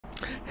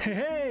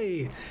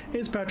Hey,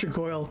 it's Patrick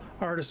Coyle,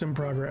 artist in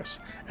progress,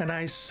 and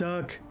I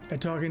suck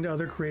at talking to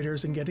other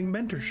creators and getting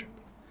mentorship.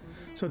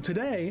 So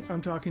today,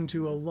 I'm talking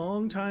to a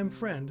longtime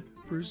friend,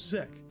 Bruce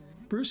Zick.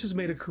 Bruce has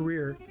made a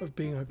career of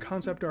being a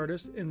concept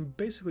artist in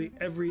basically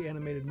every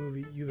animated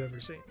movie you've ever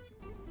seen.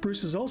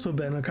 Bruce has also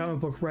been a comic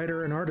book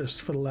writer and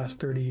artist for the last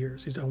 30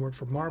 years. He's done work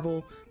for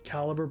Marvel,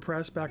 Caliber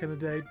Press back in the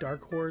day,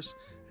 Dark Horse,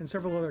 and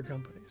several other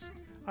companies.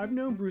 I've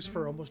known Bruce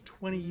for almost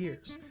 20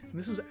 years, and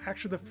this is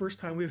actually the first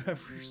time we've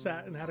ever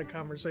sat and had a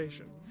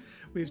conversation.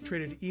 We've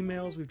traded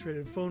emails, we've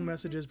traded phone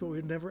messages, but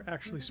we've never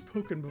actually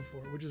spoken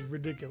before, which is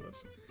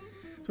ridiculous.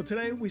 So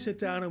today we sit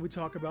down and we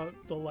talk about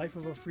the life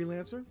of a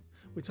freelancer.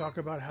 We talk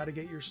about how to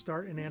get your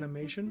start in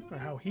animation, or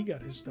how he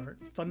got his start,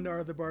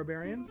 Thundarr the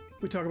Barbarian.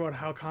 We talk about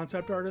how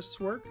concept artists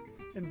work,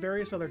 and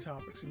various other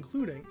topics,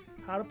 including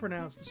how to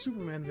pronounce the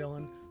Superman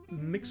villain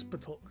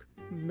Mxyzptlk.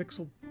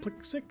 Mxyzptlk.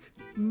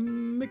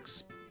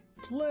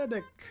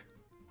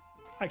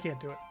 I can't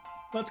do it.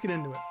 Let's get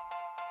into it.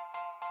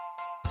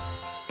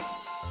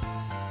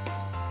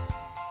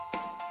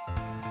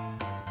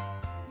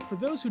 For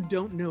those who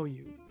don't know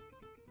you,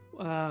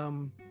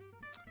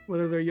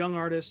 whether they're young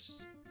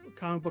artists,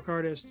 comic book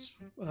artists,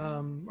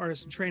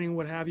 artists in training,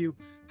 what have you,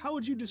 how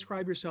would you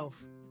describe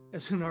yourself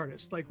as an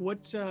artist? Like,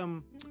 what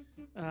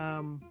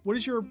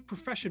is your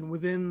profession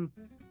within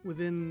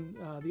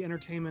the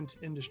entertainment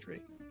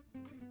industry?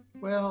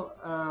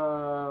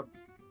 Well,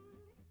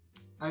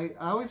 I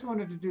always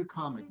wanted to do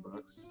comic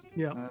books.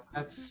 Yeah.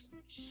 That's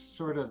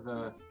sort of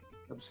the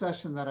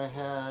obsession that I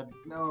had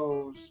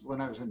when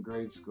I was in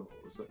grade school.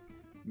 It was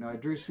I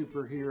drew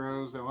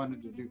superheroes. I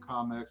wanted to do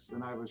comics,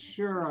 and I was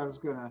sure I was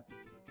going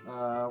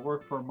to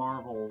work for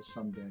Marvel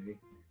someday.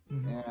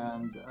 Mm-hmm.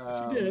 And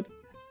you did.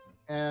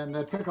 And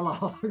it took a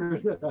lot longer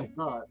than I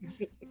thought.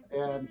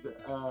 And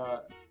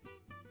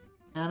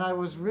I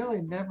was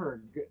really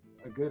never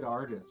a good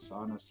artist,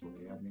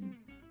 honestly. I mean,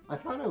 I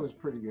thought I was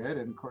pretty good,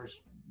 and of course,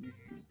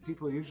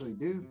 people usually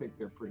do think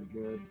they're pretty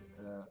good,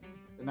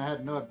 and I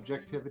had no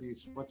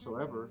objectivities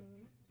whatsoever.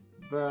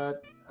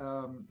 But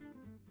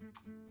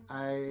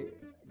I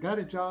got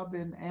a job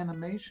in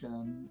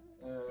animation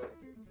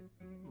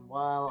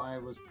while I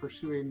was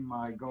pursuing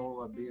my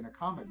goal of being a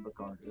comic book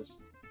artist.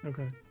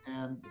 Okay.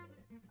 And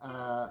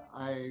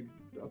I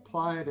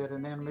applied at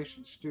an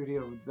animation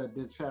studio that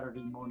did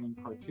Saturday morning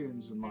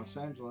cartoons in Los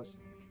Angeles.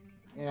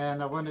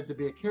 And I wanted to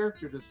be a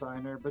character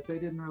designer, but they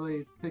didn't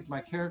really think my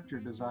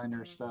characters were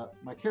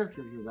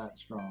that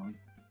strong,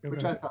 okay.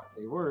 Which I thought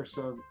they were.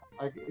 So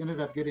I ended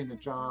up getting a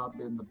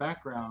job in the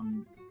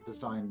background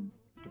design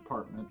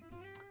department.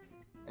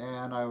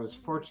 And I was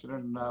fortunate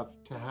enough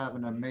to have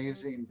an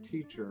amazing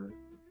teacher.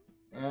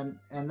 And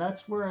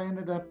that's where I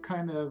ended up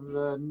kind of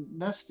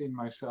nesting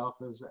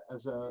myself as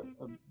a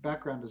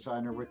background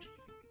designer, which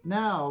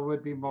now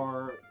would be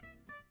more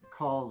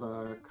called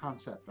a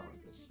concept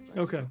artist.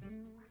 Okay.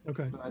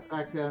 Okay. But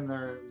back then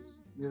there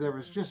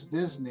was just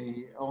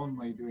Disney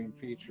only doing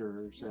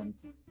features and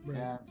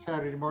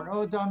Saturday morning.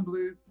 Oh, Don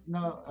Bluth.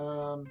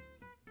 No,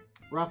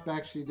 Ralph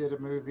Bakshi did a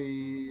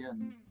movie,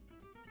 and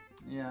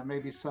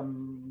maybe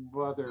some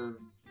other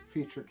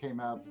feature came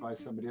out by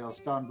somebody else.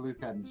 Don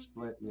Bluth hadn't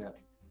split yet.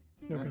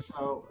 Okay. And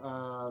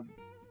so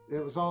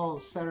it was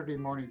all Saturday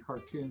morning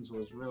cartoons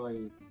was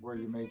really where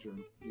you made your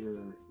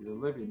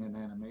living in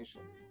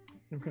animation.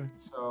 Okay.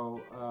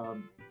 So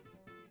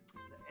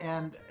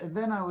and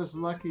then I was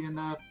lucky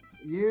enough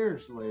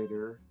years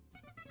later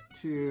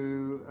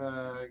to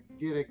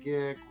get a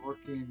gig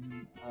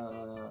working.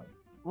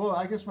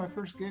 I guess my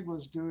first gig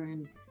was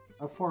doing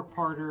a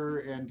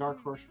 4-parter in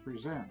Dark Horse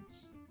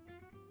Presents.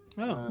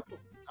 Oh.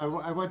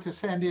 I went to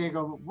San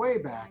Diego way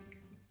back.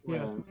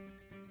 Yeah.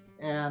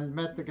 And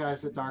met the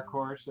guys at Dark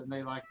Horse, and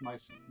they liked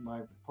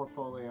my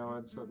portfolio,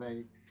 and so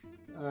they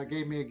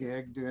gave me a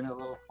gig doing a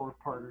little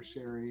 4-parter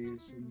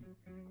series,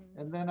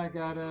 and then I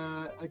got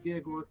a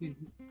gig working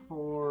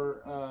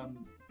for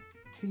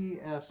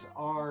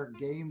TSR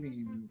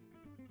Gaming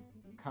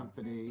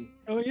Company.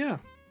 Oh yeah.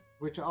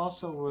 Which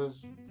also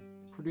was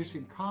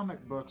producing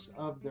comic books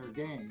of their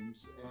games,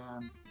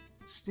 and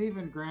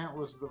Stephen Grant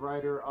was the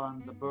writer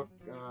on the book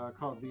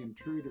called The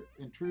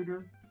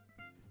Intruder.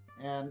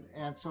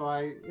 And so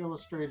I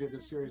illustrated a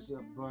series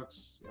of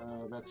books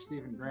that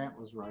Stephen Grant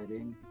was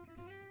writing.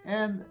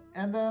 And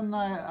then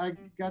I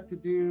got to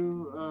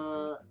do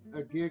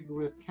a gig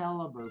with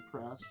Caliber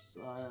Press.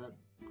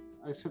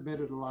 I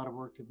submitted a lot of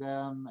work to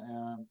them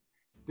and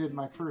did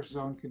my first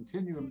Zone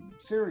Continuum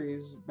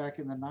series back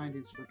in the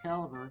 90s for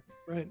Caliber.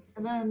 Right.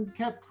 And then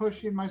kept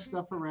pushing my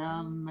stuff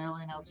around,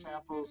 mailing out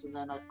samples, and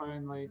then I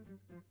finally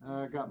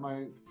got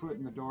my foot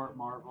in the door at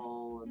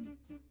Marvel. And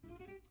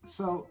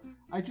so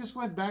I just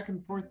went back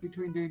and forth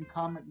between doing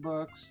comic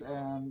books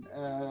and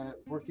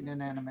working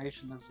in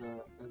animation as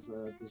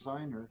a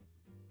designer.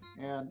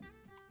 And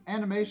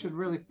animation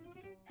really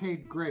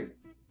paid great,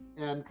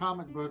 and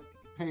comic book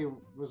pay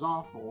was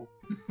awful.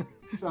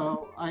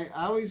 So I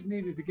always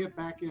needed to get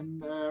back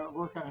and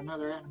work on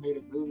another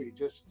animated movie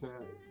just to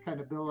kind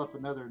of build up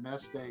another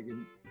nest egg.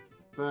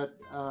 But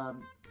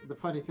the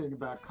funny thing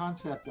about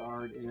concept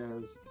art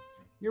is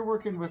you're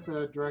working with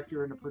a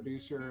director and a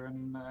producer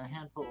and a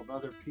handful of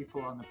other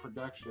people on the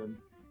production,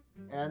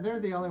 and they're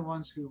the only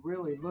ones who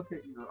really look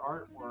at your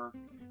artwork,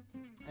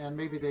 and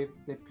maybe they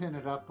pin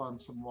it up on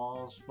some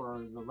walls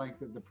for the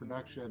length of the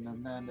production,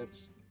 and then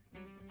it's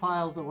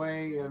filed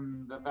away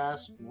in the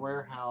vast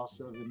warehouse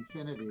of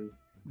infinity,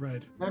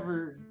 Right.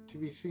 never to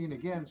be seen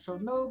again. So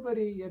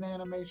nobody in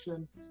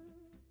animation,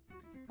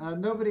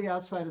 nobody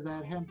outside of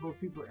that handful of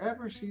people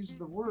ever sees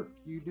the work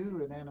you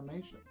do in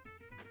animation.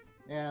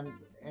 And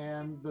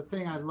the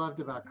thing I loved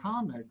about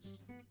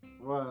comics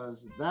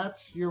was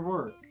that's your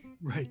work.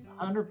 Right.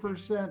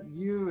 100%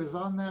 you is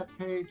on that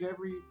page,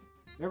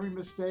 every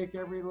mistake,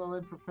 every little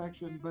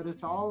imperfection, but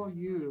it's all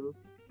you,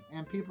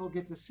 and people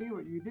get to see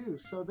what you do.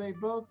 So they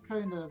both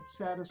kind of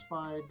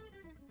satisfied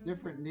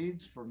different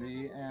needs for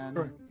me, and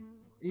Sure.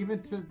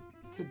 even to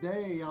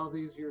today, all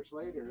these years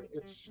later,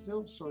 it's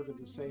still sort of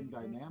the same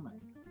dynamic.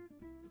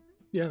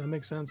 Yeah, that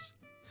makes sense.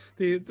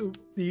 The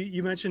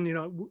you mentioned,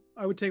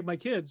 I would take my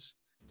kids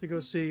to go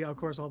see, of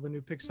course, all the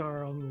new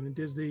Pixar, all the new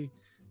Disney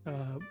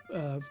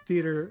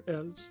theater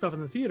stuff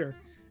in the theater,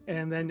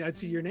 and then I'd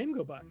see your name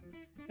go by.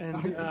 And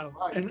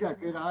Wow, you've got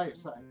good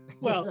eyesight.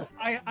 well,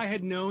 I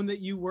had known that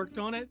you worked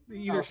on it.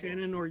 Either Okay.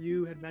 Shannon or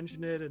you had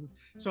mentioned it, and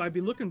so I'd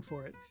be looking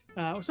for it.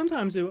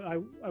 Sometimes I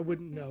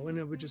wouldn't know, and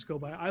it would just go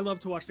by. I love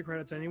to watch the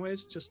credits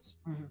anyways. Just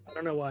Mhm. I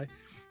don't know why.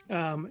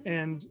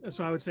 And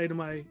so I would say to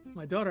my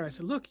daughter, I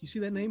said, "Look, you see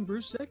that name,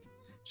 Bruce Zick?"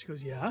 She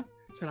goes, "Yeah."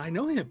 I said, "I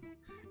know him."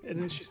 And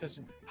then she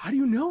says, "How do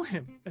you know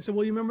him?" I said,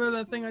 "Well, you remember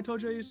that thing I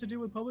told you I used to do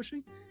with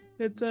publishing?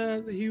 He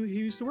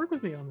used to work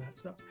with me on that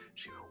stuff."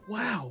 She go,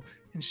 "Wow."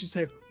 And she'd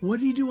say, "What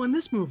did he do on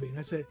this movie?" And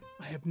I said,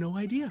 "I have no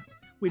idea.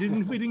 We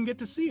didn't get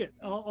to see it.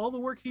 All the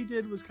work he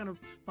did was kind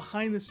of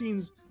behind the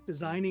scenes,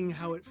 designing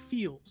how it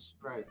feels."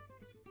 Right.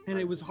 And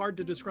it was hard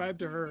to describe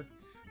to her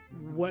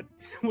what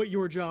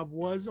your job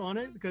was on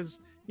it, because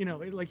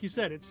like you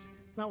said, it's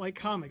not like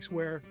comics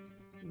where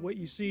what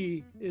you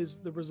see is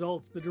the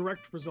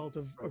direct result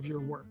of your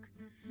work.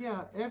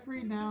 Yeah,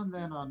 every now and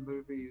then on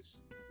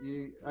movies,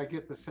 I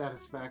get the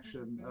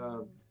satisfaction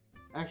of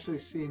actually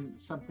seeing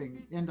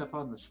something end up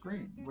on the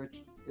screen,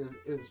 which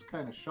is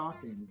kind of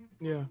shocking.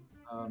 Yeah.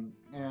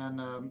 And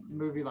a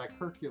movie like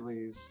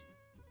Hercules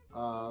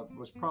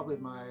was probably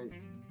my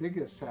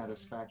biggest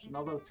satisfaction,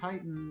 although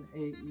Titan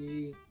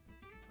AE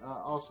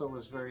also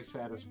was very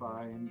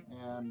satisfying,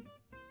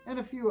 and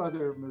a few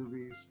other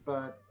movies,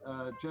 but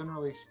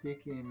generally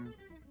speaking,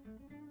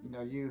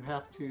 you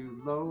have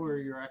to lower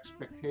your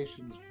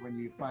expectations when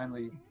you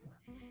finally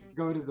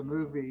go to the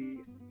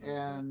movie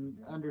and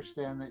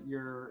understand that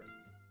you're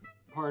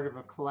part of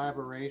a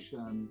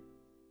collaboration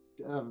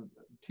of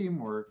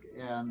teamwork,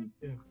 and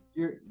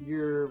Yeah.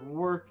 your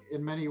work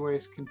in many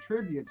ways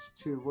contributes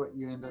to what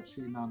you end up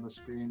seeing on the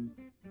screen,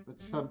 but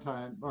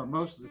sometimes, or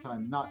most of the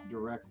time, not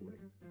directly.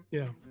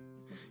 Yeah.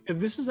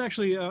 And this is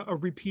actually a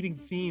repeating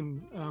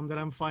theme that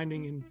I'm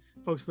finding in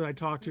folks that I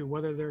talk to,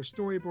 whether they're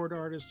storyboard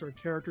artists or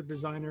character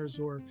designers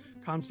or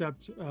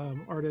concept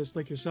artists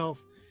like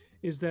yourself,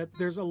 is that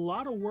there's a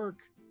lot of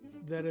work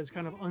that is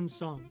kind of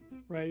unsung,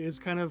 right? It's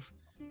kind of,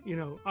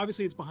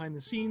 obviously it's behind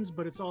the scenes,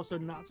 but it's also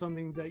not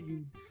something that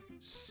you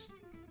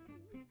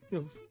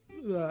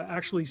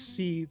actually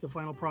see the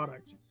final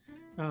product.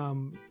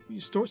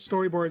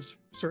 Storyboards,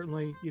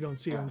 certainly you don't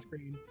see on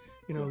screen.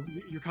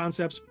 Your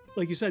concepts,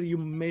 like you said, you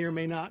may or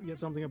may not get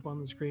something up on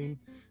the screen.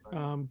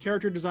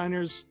 Character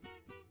designers,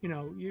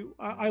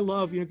 I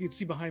love, you can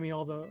see behind me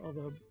all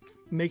the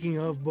making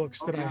of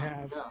books that I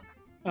have.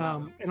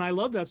 And I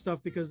love that stuff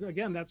because,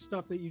 again, that's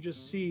stuff that you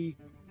just see,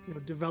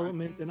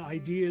 development and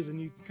ideas,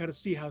 and you can kind of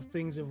see how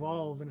things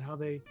evolve and how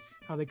they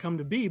come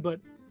to be.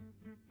 But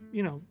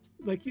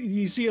like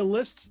you see a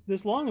list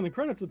this long in the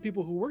credits of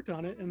people who worked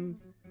on it, and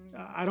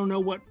I don't know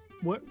what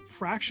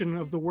fraction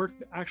of the work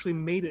that actually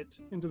made it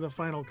into the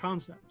final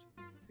concept.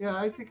 Yeah,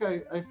 I think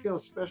I feel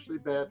especially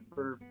bad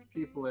for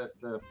people at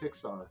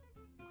Pixar,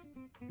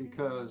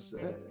 because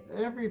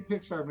every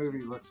Pixar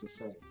movie looks the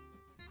same.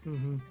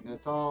 Mm-hmm.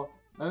 It's all,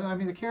 I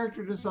mean, the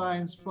character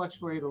designs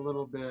fluctuate a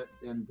little bit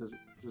in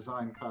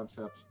design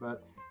concepts,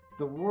 but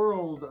the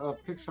world of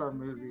Pixar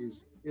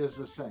movies is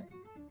the same.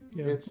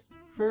 Yeah. It's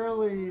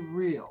fairly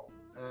real,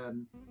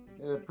 and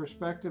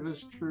perspective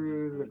is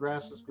true. The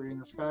grass is green,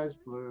 the sky is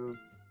blue.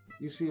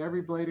 You see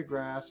every blade of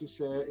grass. You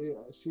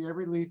see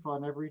every leaf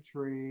on every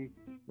tree.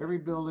 Every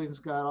building's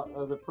got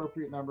the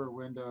appropriate number of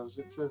windows.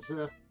 It's as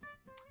if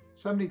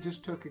somebody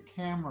just took a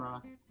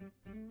camera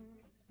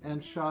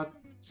and shot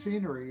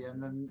scenery,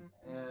 and then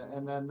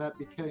that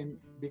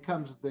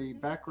becomes the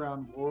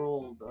background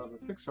world of a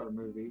Pixar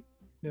movie.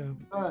 Yeah.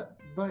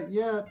 But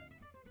yet,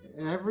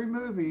 every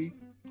movie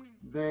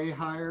they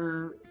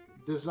hire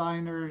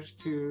designers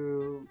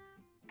to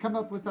come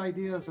up with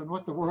ideas on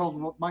what the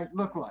world might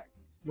look like.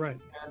 Right.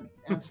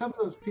 And some of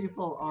those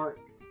people are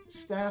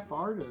staff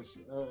artists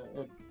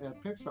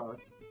at Pixar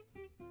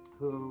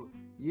who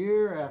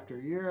year after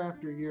year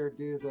after year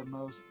do the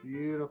most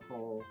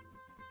beautiful,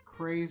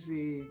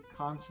 crazy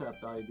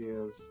concept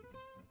ideas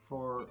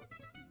for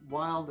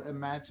wild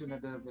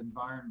imaginative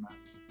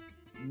environments,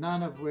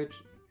 none of which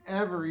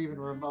ever even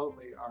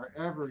remotely are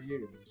ever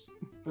used.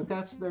 But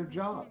that's their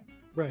job.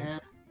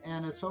 Right.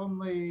 And it's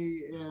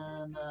only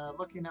in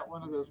looking at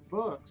one of those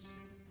books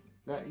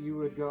that you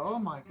would go, oh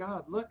my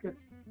God, look at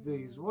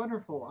these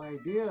wonderful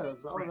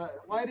ideas. Oh, that,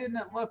 why didn't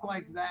it look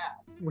like that?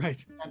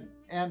 Right.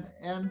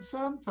 And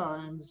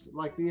sometimes,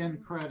 like the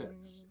end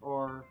credits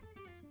or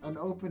an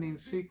opening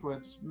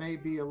sequence, may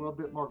be a little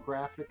bit more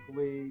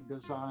graphically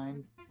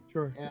designed.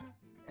 Sure.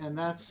 And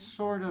that's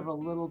sort of a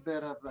little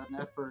bit of an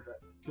effort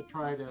to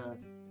try to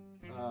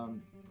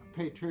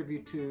pay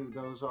tribute to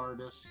those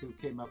artists who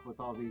came up with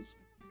all these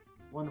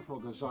wonderful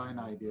design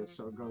ideas,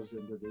 so it goes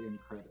into the end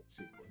credit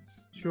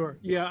sequence. Sure.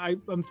 Yeah,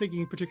 I'm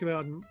thinking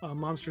particularly on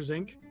Monsters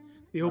Inc.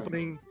 The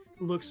opening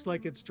looks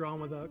like it's drawn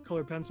with a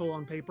colored pencil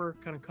on paper,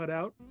 kind of cut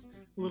out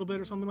a little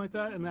bit or something like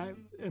that,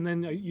 and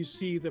then you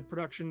see the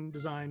production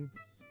design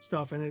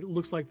stuff, and it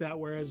looks like that.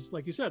 Whereas,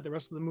 like you said, the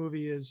rest of the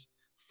movie is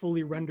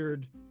fully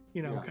rendered,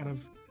 kind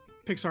of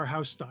Pixar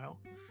house style.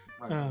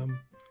 Right.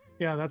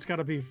 Yeah, that's got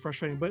to be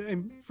frustrating. But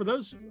for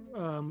those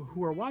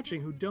who are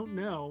watching who don't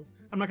know,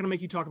 I'm not going to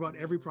make you talk about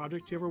every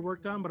project you ever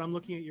worked on, but I'm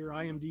looking at your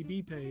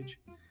IMDb page,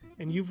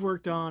 and you've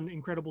worked on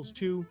Incredibles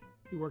 2,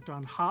 you worked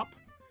on Hop,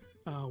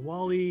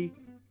 W.A.L.L.E,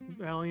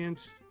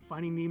 Valiant,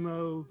 Finding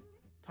Nemo,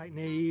 Titan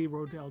A,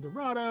 Road to El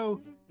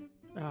Dorado,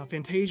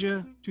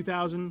 Fantasia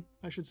 2000,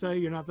 I should say.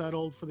 You're not that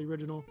old for the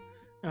original.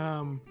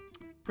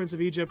 Prince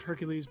of Egypt,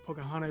 Hercules,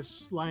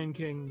 Pocahontas, Lion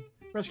King,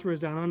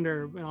 Rescuers Down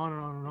Under, and on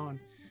and on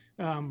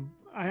and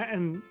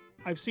on.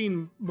 I've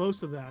seen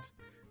most of that.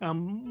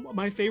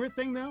 My favorite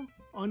thing, though,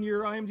 on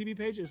your IMDb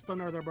page is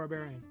Thundarr the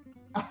Barbarian.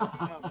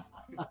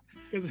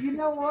 You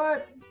know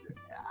what?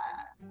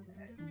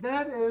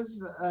 That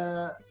is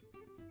a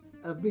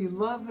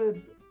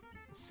beloved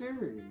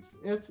series.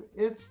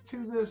 It's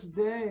to this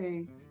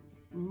day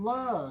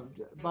loved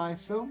by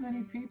so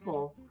many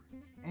people,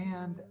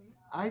 and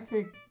I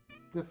think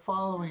the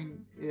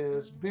following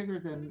is bigger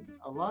than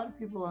a lot of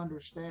people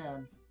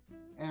understand,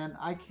 and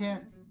I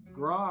can't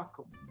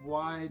grok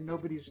why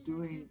nobody's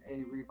doing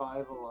a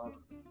revival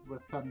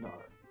with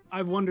Thundarr.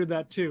 I've wondered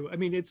that too. I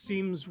mean, it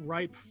seems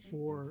ripe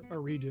for a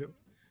redo.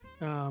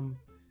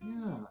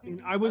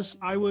 I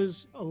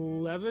was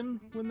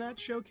 11 when that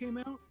show came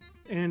out,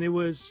 and it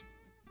was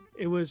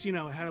it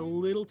had a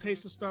little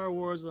taste of Star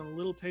Wars and a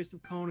little taste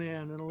of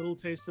Conan and a little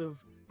taste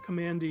of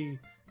Commandy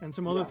and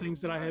some other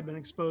things that I had been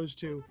exposed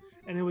to,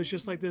 and it was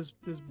just like this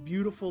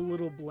beautiful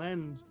little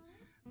blend.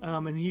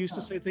 And he used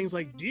to say things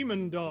like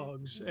demon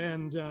dogs,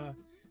 and it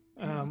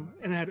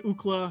had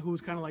Ukla, who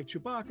was kind of like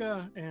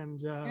Chewbacca,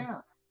 and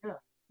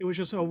it was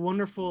just a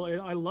wonderful.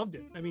 I loved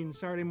it. I mean,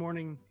 Saturday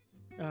morning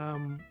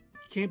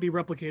can't be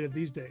replicated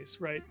these days,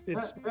 right?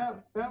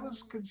 That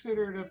was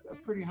considered a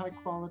pretty high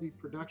quality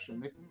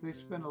production. They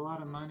spent a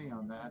lot of money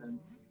on that,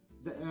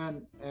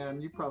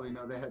 and you probably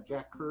know they had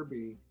Jack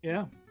Kirby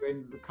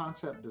doing the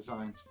concept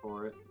designs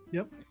for it.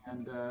 Yep.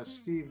 And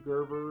Steve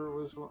Gerber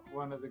was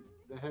one of the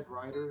head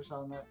writers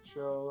on that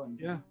show,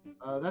 and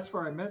that's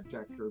where I met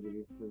Jack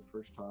Kirby for the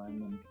first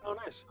time. And oh,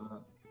 nice.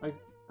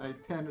 I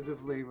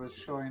tentatively was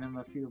showing him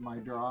a few of my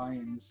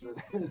drawings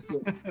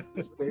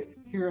to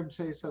hear him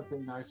say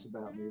something nice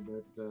about me.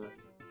 But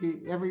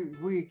every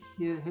week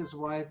his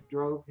wife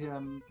drove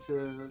him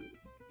to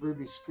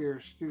Ruby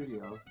Spears'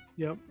 studio.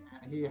 Yep.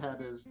 And he had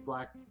his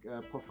black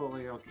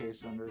portfolio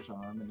case under his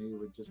arm, and he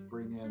would just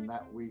bring in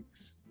that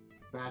week's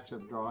batch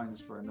of drawings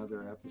for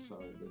another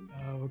episode. And,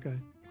 oh, okay.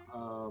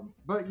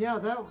 But yeah,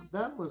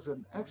 that was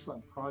an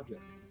excellent project.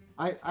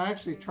 I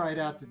actually tried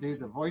out to do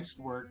the voice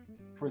work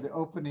for the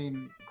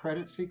opening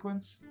credit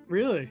sequence.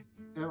 Really?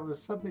 It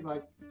was something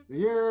like the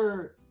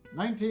year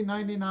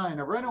 1999,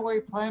 a runaway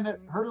planet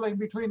hurtling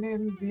between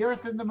the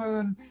Earth and the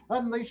Moon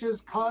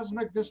unleashes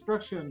cosmic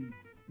destruction.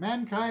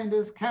 Mankind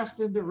is cast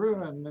into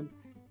ruin, and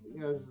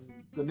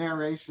the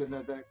narration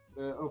that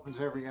opens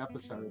every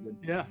episode.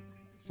 And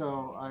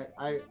so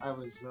I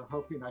was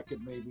hoping I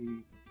could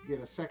maybe get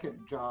a second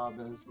job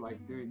as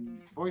like doing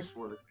voice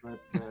work, but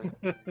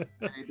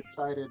I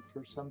decided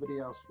for somebody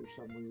else for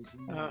some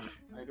reason.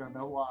 I don't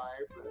know why,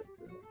 but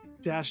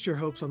dashed your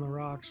hopes on the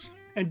rocks.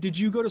 And did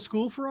you go to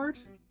school for art?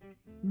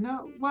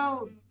 No,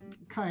 well,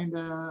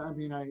 kinda. I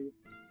mean,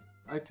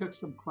 I took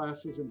some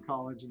classes in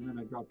college, and then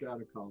I dropped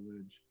out of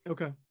college.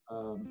 Okay.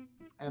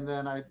 And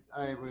then I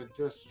would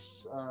just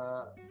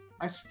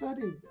I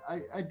studied.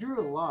 I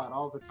drew a lot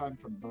all the time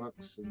from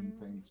books and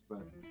things,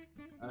 but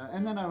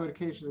and then I would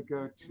occasionally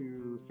go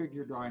to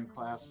figure drawing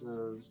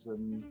classes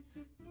and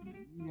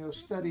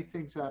study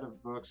things out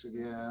of books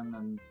again.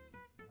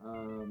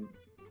 And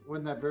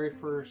when that very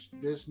first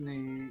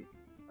Disney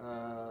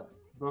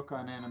book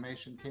on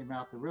animation came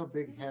out, the real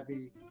big,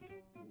 heavy,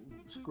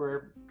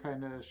 square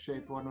kind of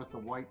shaped one with a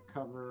white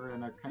cover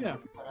and a kind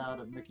of cutout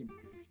of Mickey.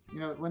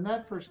 When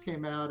that first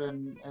came out,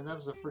 and that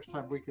was the first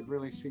time we could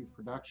really see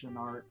production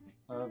art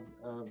of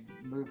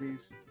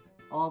movies,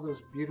 all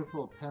those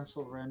beautiful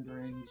pencil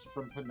renderings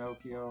from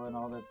Pinocchio and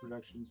all their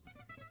productions.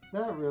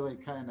 that really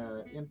kind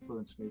of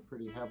influenced me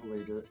pretty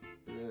heavily to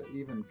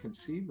even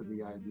conceive of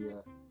the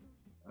idea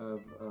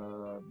of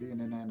being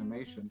in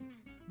animation.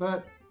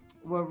 But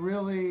what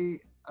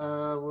really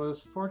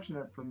was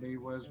fortunate for me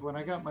was when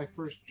I got my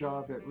first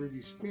job at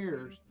Ruby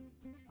Spears.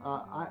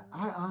 I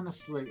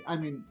honestly, I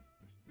mean,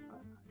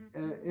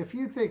 if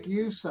you think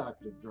you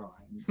sucked at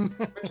drawing,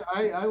 which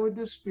I would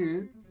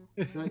dispute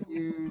that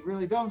you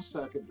really don't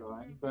suck at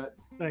drawing, but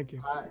Thank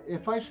you.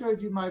 if I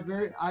showed you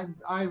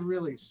I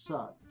really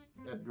sucked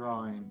at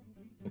drawing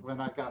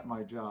when I got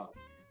my job.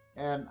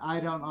 And I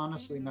don't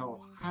honestly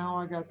know how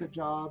I got the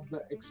job,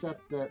 but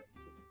except that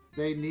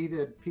they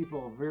needed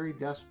people very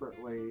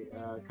desperately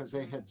because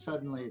they had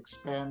suddenly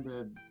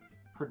expanded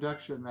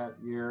production that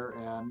year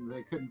and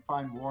they couldn't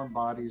find warm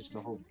bodies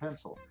to hold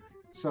pencil.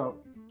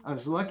 So I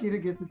was lucky to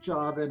get the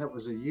job, and it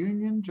was a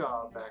union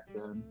job back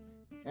then.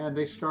 And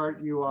they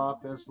start you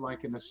off as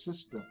like an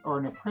assistant or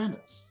an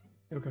apprentice.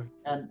 Okay.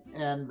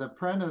 And the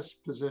apprentice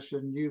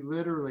position, you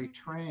literally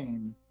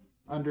train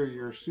under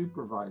your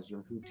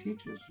supervisor who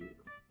teaches you.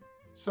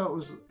 So it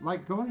was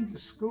like going to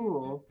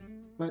school,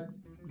 but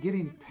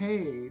getting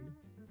paid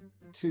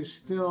to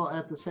still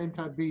at the same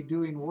time be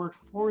doing work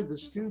for the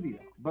studio.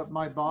 But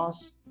my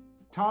boss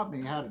taught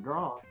me how to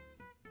draw.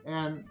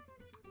 And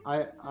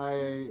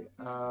I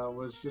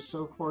was just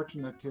so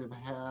fortunate to have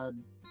had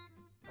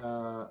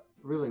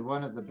really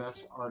one of the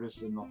best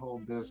artists in the whole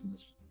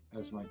business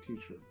as my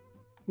teacher.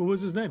 What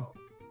was his name?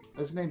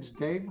 His name's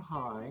Dave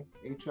High,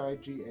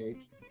 High.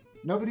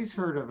 Nobody's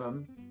heard of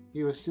him.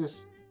 He was just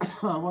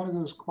one of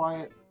those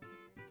quiet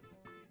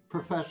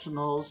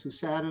professionals who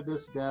sat at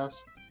his desk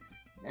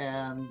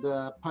and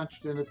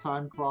punched in a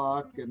time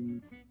clock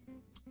and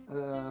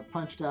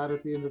punched out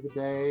at the end of the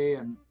day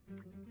and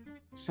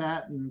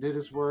sat and did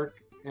his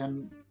work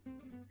and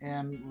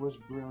was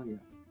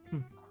brilliant.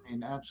 I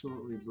mean,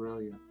 absolutely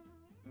brilliant.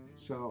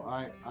 So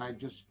I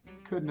just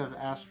couldn't have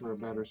asked for a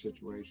better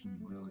situation,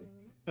 really.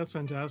 That's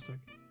fantastic.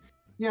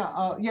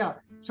 Yeah.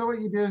 So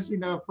what you do is,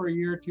 for a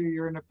year or two,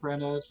 you're an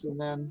apprentice, and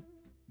then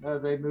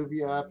they move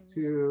you up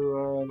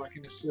to like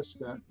an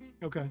assistant.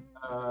 Okay.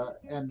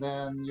 And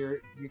then you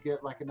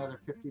get like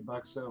another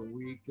 $50 a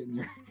week,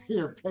 and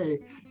your pay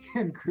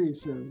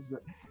increases,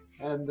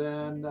 and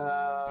then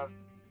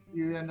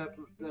you end up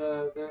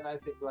then I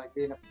think like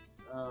being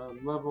a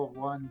level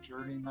 1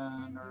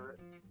 journeyman, or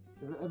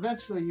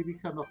eventually you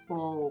become a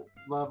full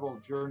level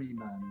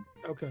journeyman.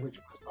 Okay. Which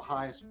was the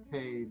highest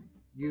paid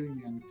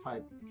union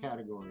type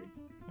category.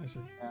 I see.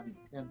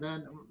 And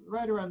then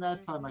right around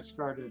that time I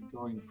started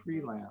going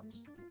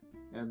freelance,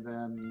 and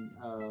then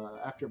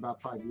after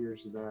about 5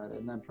 years of that,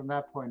 and then from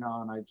that point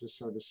on I just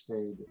sort of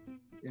stayed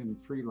in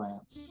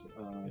freelance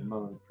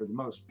mode for the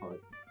most part.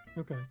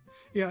 Okay.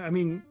 Yeah, I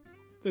mean,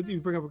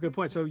 you bring up a good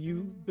point. So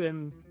you've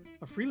been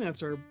a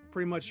freelancer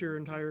pretty much your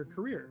entire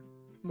career,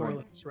 more or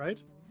less, right?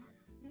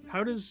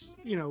 How does,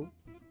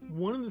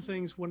 one of the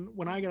things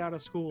when I got out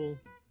of school,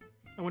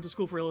 I went to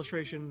school for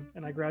illustration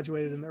and I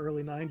graduated in the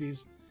early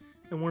 90s.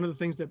 And one of the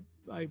things that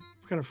I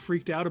kind of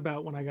freaked out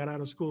about when I got out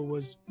of school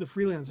was the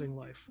freelancing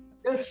life.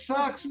 It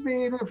sucks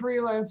being a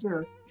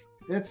freelancer.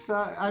 It's,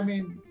 I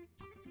mean,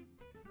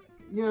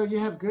 you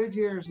have good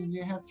years and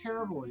you have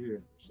terrible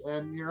years,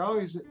 and you're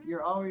always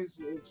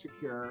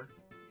insecure.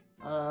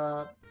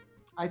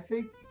 I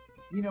think,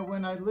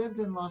 when I lived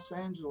in Los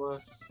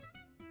Angeles,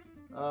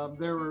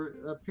 there were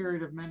a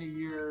period of many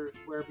years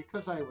where,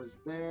 because I was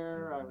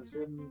there, I was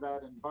in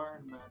that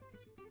environment,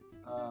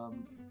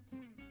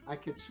 I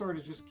could sort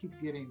of just keep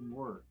getting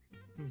work.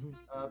 Mm-hmm.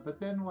 But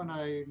then when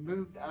I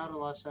moved out of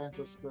Los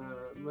Angeles to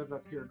live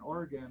up here in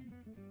Oregon,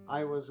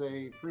 I was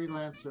a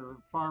freelancer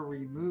far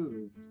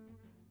removed.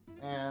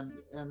 And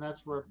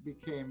that's where it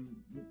became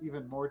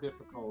even more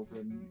difficult.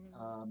 And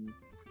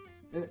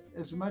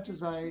as much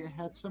as I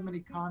had so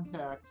many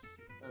contacts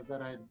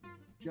that I'd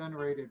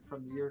generated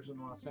from the years in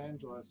Los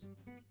Angeles,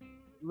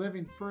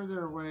 living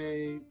further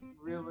away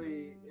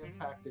really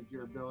impacted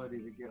your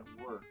ability to get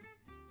work.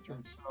 Sure.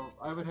 And so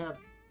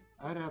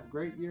I'd have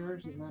great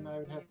years, and then I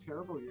would have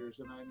terrible years,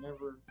 and I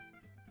never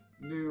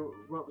knew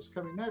what was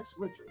coming next,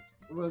 which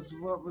was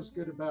what was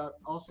good about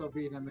also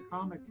being in the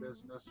comic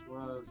business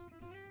was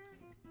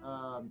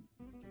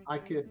I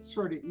could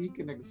sort of eke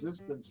an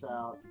existence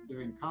out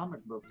doing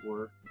comic book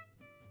work,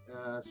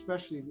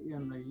 especially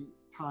in the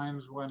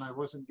times when I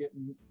wasn't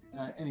getting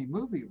any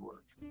movie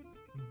work.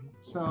 Mm-hmm.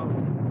 So,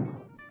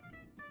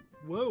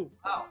 whoa!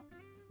 Wow,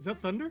 is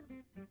that thunder?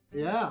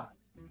 Yeah.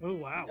 Oh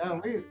wow! Yeah,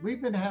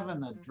 we've been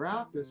having a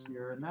drought this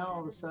year, and now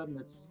all of a sudden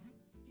it's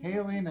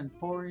hailing and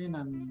pouring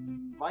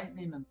and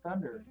lightning and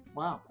thunder.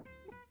 Wow.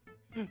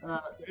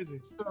 Crazy.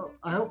 So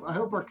I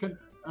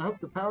hope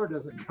the power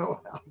doesn't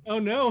go out. Oh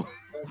no.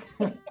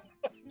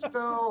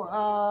 So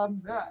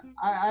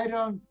I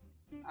don't.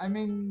 I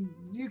mean,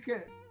 you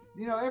could.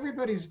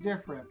 Everybody's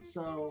different.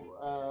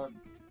 So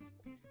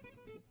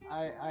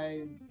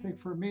I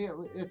think for me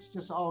it's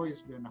just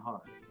always been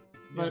hard,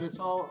 but it's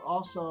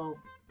also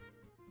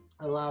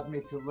allowed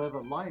me to live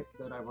a life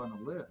that I want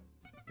to live.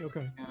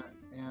 Okay.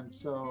 And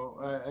so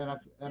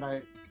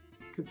I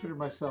consider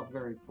myself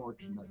very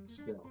fortunate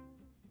still.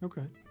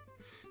 Okay.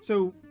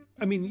 So,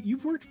 I mean,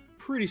 you've worked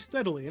pretty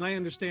steadily, and I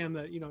understand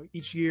that,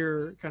 each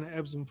year kind of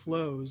ebbs and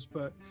flows.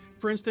 But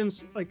for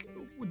instance, like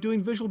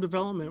doing visual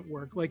development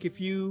work, like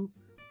if you,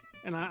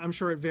 and I'm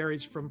sure it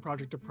varies from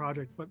project to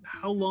project, but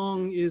how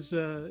long is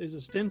a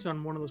stint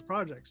on one of those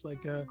projects,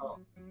 like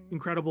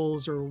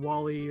Incredibles or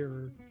WALL-E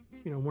or,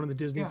 one of the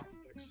Disney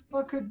projects?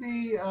 Well, it could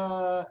be,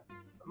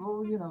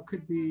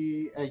 could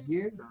be a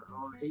year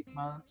or 8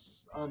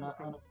 months on a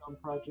film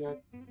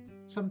project,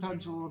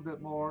 sometimes a little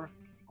bit more,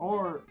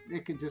 or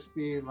it could just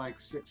be like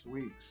 6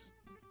 weeks.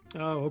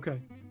 Oh, okay.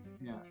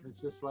 Yeah,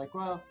 it's just like,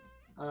 well,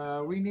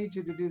 we need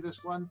you to do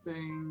this one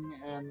thing,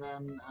 and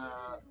then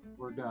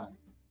we're done.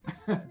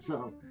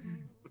 So,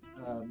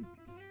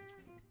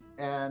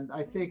 and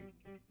I think,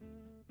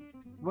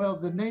 well,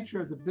 the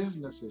nature of the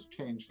business has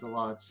changed a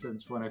lot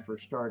since when I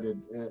first started.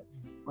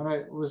 When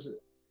I was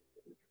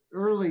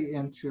early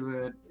into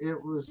it, it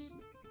was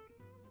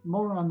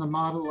more on the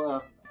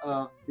model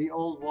of the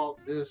old Walt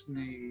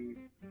Disney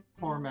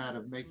format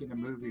of making a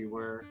movie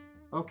where,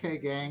 okay,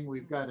 gang,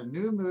 we've got a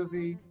new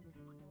movie,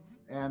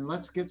 and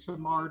let's get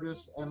some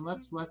artists and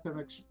let's let them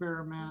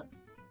experiment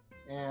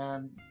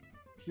and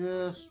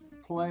just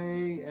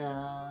play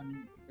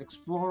and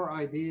explore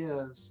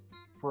ideas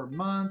for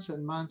months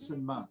and months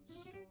and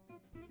months.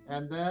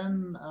 And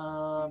then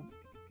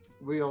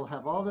we'll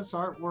have all this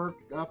artwork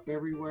up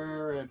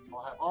everywhere, and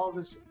we'll have all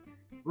this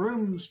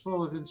rooms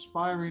full of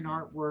inspiring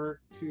artwork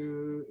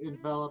to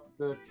envelop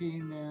the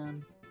team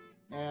in.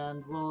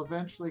 And we'll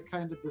eventually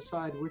kind of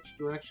decide which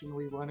direction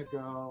we want to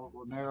go.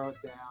 We'll narrow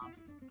it down,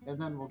 and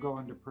then we'll go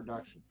into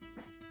production.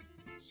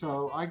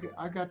 So I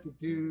got to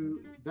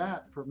do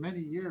that for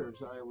many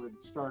years. I would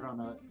start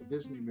on a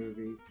Disney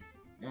movie,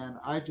 and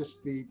I'd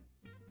just be,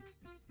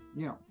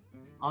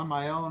 on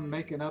my own,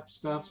 making up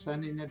stuff,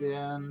 sending it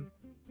in,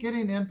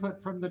 getting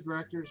input from the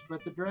directors.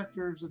 But the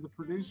directors and the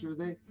producer,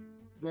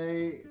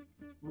 they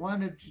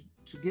wanted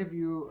to give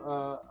you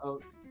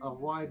a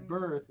wide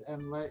berth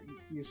and let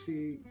you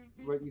see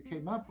what you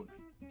came up with.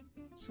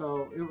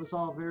 So it was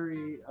all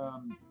very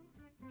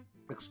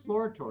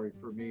exploratory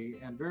for me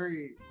and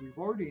very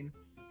rewarding.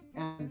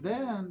 And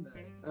then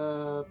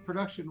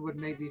production would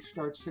maybe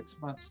start 6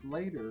 months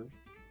later,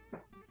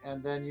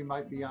 and then you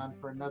might be on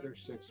for another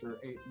 6 or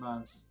 8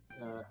 months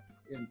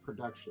in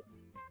production.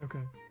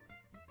 Okay.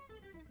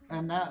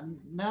 And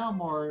now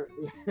more,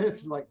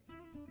 it's like,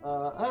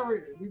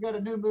 we got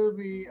a new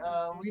movie.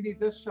 We need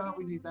this shot,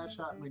 we need that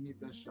shot, and we need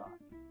this shot,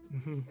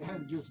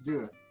 and just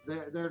do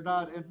it. They're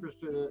not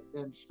interested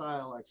in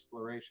style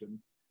exploration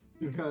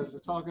because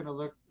it's all going to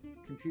look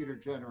computer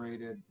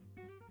generated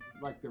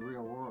like the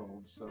real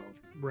world. So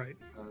right.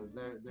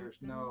 There's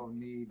no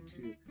need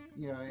to,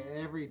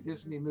 every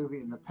Disney movie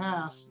in the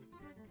past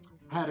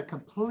had a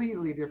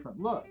completely different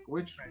look,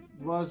 which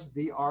was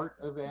the art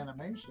of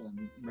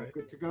animation.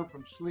 To go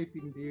from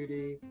Sleeping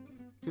Beauty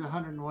to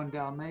 101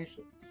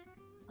 Dalmatians.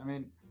 I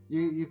mean,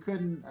 you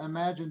couldn't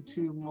imagine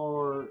two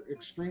more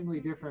extremely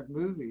different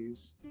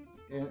movies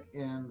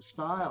in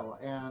style,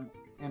 and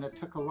it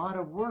took a lot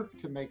of work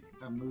to make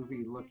a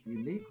movie look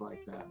unique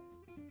like that.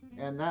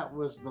 And that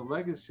was the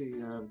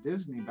legacy of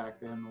Disney back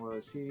then.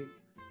 Was he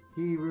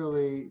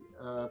really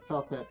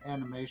felt that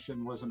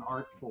animation was an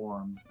art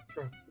form,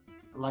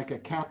 like a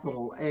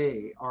capital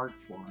A art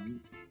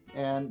form,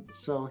 and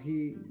so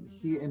he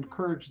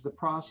encouraged the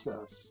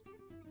process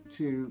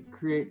to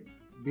create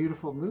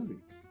beautiful movies.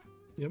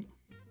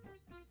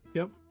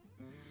 Yep.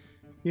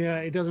 Yeah,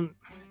 it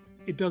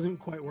doesn't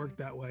quite work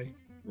that way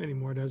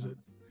anymore, does it?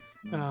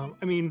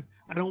 I mean,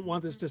 I don't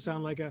want this to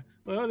sound like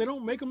they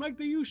don't make them like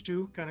they used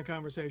to kind of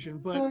conversation,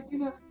 but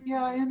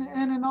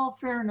and in all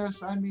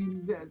fairness, I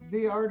mean,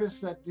 the artists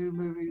that do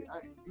movies,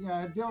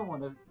 I don't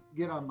want to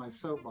get on my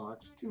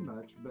soapbox too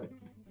much, but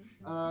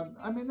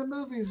I mean, the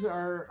movies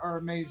are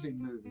amazing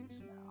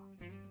movies now,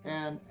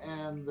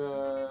 and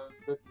the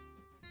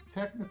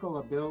technical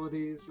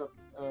abilities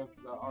of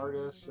the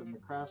artists and the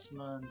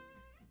craftsmen,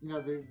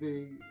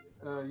 the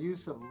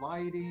use of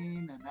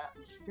lighting and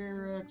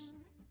atmospherics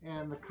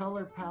and the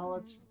color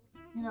palettes,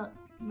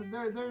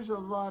 there's a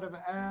lot of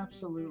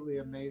absolutely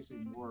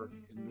amazing work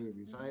in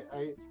movies.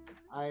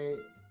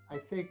 I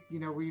think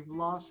we've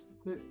lost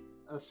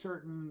a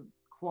certain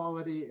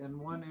quality in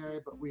one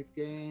area, but we've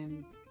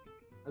gained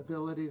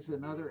abilities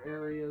in other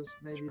areas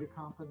maybe to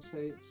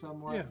compensate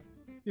somewhat.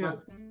 Yeah.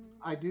 But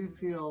I do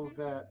feel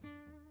that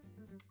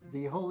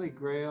the holy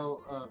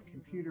grail of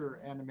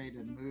computer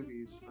animated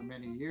movies for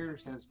many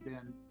years has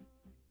been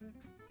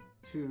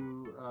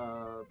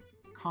to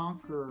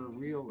conquer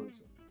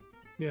realism.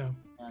 Yeah.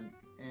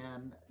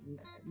 And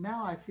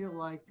now I feel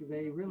like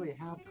they really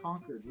have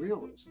conquered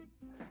realism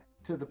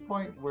to the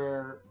point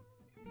where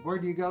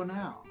do you go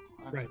now?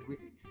 I mean,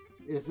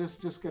 is this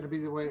just going to be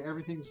the way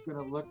everything's going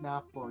to look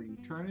now for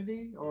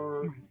eternity,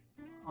 or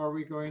are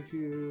we going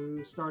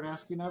to start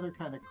asking other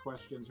kind of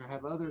questions or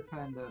have other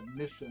kind of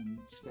mission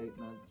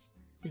statements?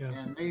 Yeah.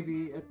 And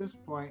maybe at this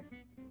point,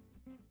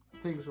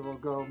 things will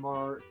go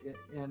more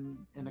in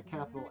a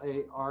capital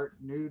A art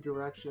new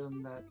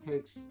direction that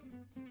takes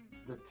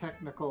the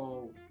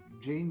technical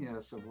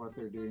genius of what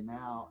they're doing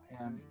now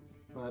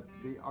but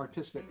the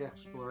artistic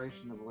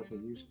exploration of what they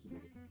used to be.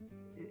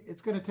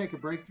 It's going to take a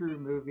breakthrough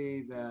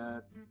movie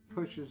that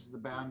pushes the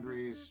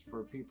boundaries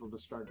for people to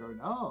start going,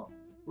 oh,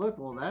 look,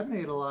 well, that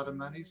made a lot of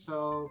money,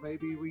 so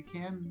maybe we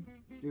can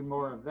do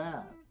more of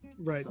that.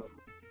 Right. So,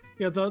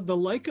 yeah, the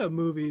Laika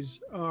movies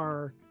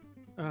are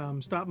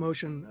stop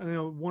motion. I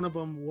know one of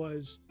them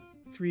was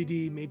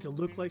 3D made to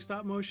look like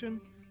stop motion,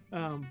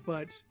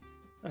 but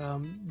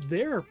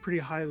they're pretty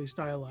highly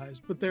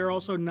stylized, but they're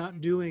also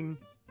not doing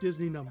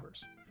Disney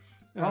numbers.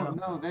 oh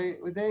no,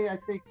 they I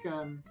think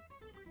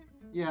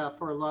yeah,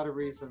 for a lot of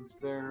reasons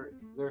their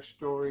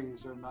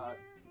stories are not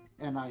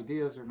and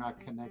ideas are not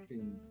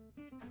connecting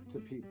to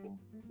people.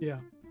 Yeah,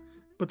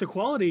 but the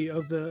quality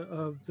of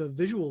the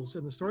visuals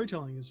and the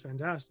storytelling is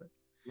fantastic.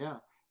 Yeah,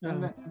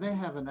 and they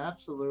have an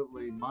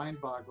absolutely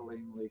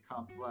mind-bogglingly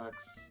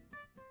complex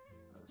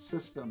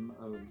system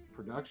of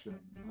production.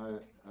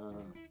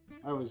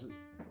 I was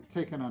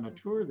taken on a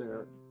tour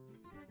there,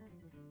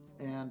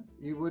 and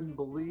you wouldn't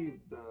believe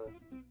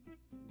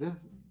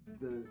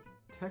the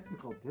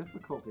technical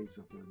difficulties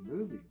of their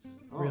movies.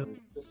 Oh, really?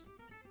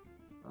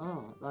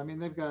 I mean,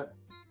 they've got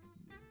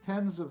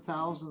tens of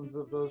thousands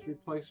of those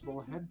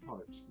replaceable head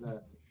parts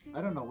that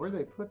I don't know where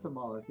they put them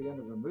all at the end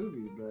of the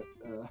movie, but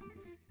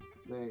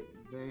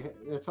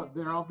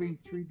they're all being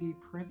 3D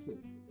printed,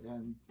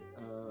 and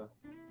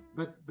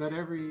but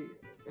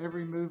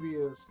every movie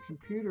is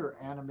computer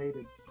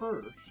animated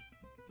first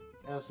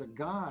as a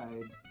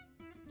guide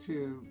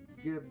to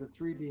give the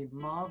 3D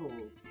model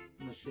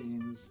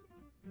machines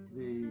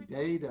the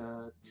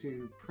data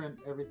to print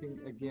everything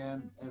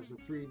again as a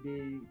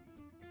 3D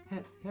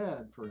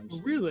head, for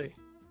instance. Really?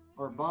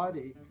 Or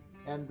body,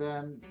 and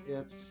then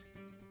it's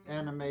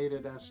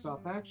animated as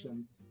stop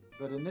action.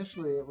 But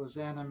initially it was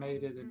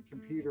animated in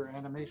computer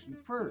animation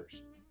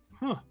first.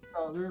 Huh.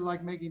 So they're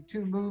like making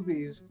two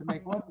movies to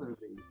make one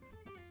movie.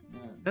 Yeah,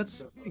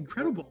 that's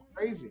incredible. That's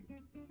crazy.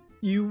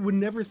 You would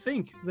never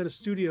think that a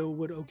studio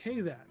would okay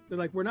that. They're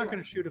like, we're not going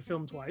to shoot a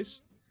film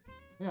twice.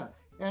 Yeah,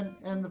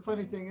 and the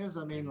funny thing is,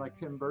 I mean, like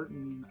Tim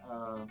Burton,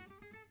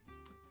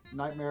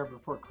 Nightmare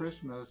Before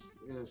Christmas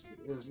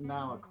is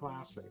now a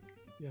classic.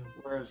 Yeah.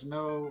 Whereas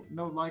no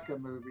Laika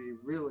movie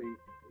really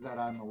that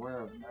I'm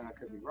aware of, and I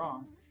could be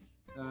wrong,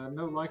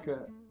 no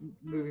Laika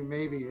movie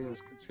maybe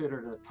is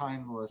considered a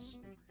timeless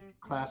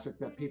classic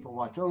that people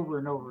watch over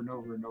and over and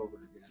over and over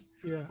again.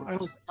 Yeah, I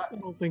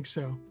don't think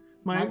so.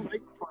 Nightmare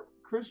Before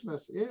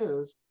Christmas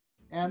is,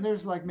 and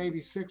there's like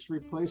maybe 6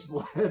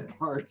 replaceable head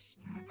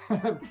parts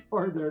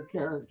for their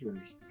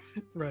characters.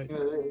 Right.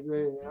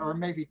 Or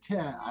maybe 10.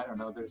 I don't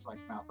know. There's like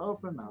mouth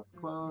open, mouth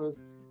closed.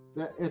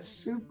 It's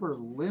super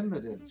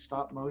limited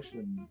stop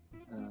motion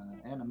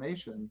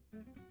animation,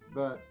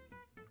 but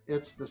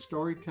it's the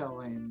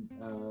storytelling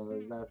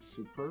that's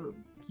superb.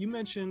 You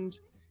mentioned,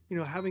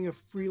 having a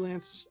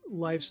freelance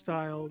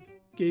lifestyle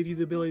gave you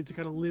the ability to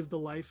kind of live the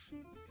life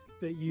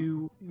that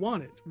you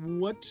wanted.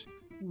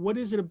 What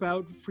is it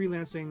about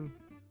freelancing,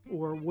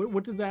 or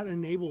what did that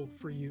enable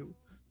for you?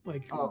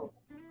 Like, oh,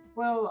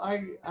 well,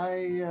 I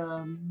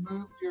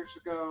moved years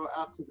ago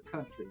out to the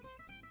country.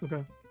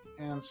 Okay.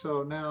 And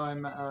so now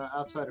I'm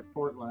outside of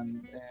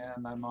Portland,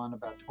 and I'm on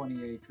about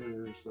 20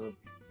 acres of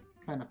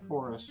kind of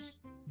forest.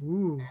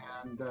 Ooh.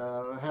 And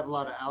have a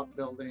lot of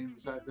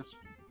outbuildings. This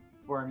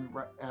where I'm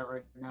at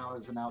right now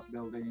is an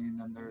outbuilding,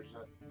 and there's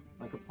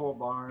like a pole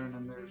barn,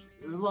 and there's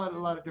a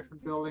lot of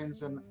different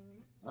buildings, and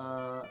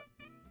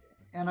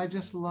I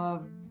just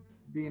love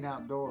being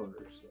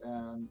outdoors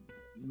and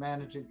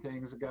managing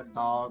things. I got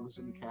dogs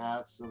and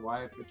cats, a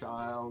wife, a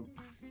child.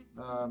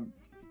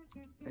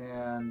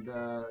 And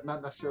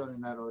not necessarily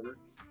in that order,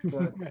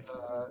 but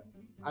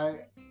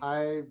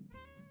I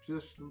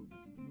just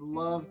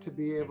love to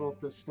be able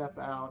to step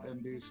out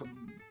and do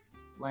some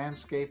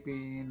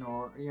landscaping,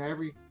 or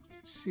every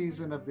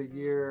season of the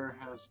year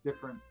has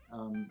different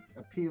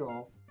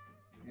appeal,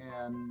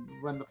 and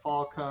when the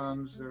fall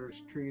comes,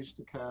 there's trees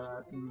to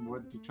cut and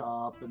wood to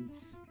chop, and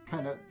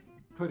kind of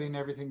putting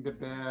everything to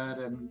bed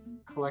and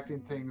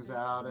collecting things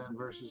out, and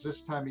versus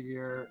this time of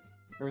year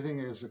everything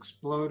is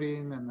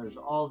exploding and there's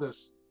all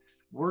this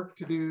work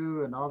to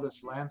do and all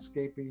this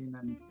landscaping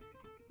and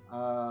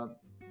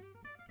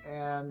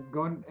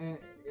going. And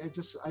I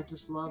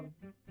just love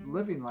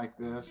living like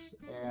this,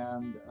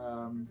 and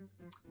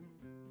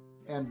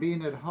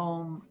being at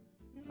home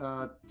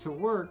to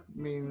work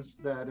means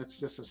that it's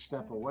just a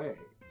step away.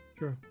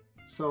 Sure.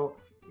 So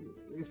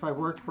if I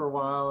worked for a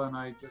while and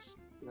I just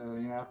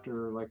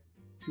after like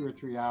 2 or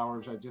 3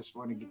 hours, I just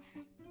want to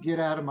get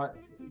out of my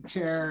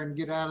chair and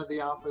get out of the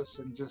office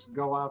and just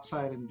go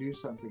outside and do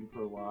something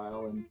for a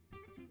while,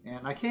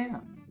 and I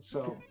can.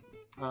 So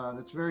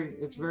it's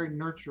very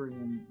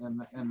nurturing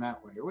in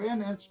that way,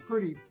 and it's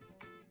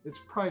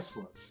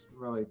priceless,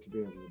 really, to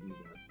be able to do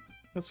that.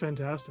 That's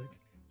fantastic.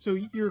 So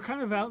you're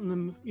kind of out in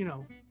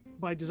the,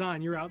 by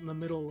design, you're out in the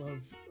middle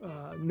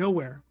of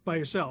nowhere by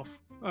yourself.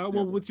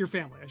 Well, with your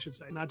family, I should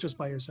say, not just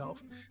by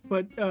yourself.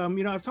 But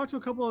I've talked to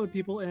a couple other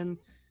people, and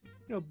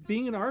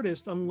being an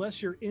artist,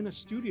 unless you're in a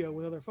studio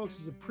with other folks,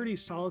 is a pretty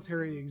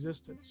solitary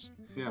existence.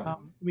 Yeah. I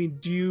mean,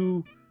 do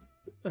you?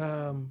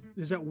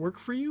 Does that work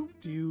for you?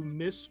 Do you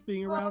miss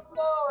being around? Well,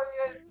 no,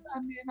 I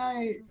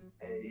mean,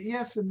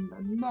 yes and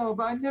no,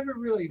 but I never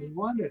really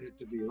wanted it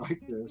to be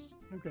like this.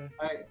 Okay.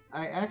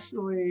 I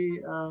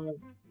actually,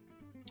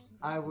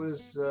 I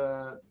was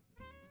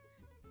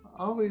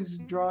always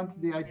drawn to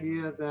the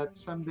idea that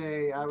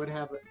someday I would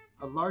have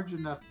a large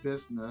enough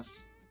business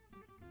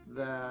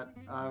that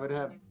I would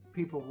have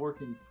people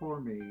working for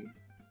me,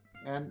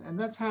 and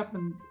that's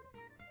happened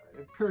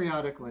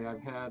periodically.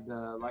 I've had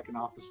like an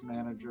office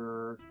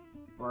manager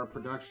or a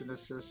production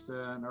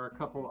assistant or a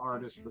couple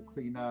artists for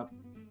cleanup,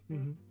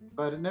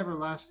 but it never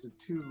lasted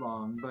too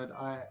long. But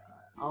I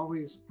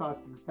always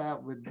thought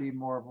that would be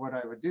more of what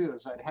I would do,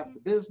 is I'd have the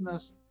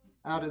business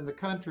out in the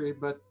country,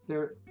 but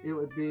it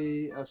would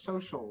be a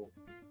social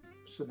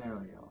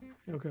scenario.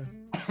 Okay.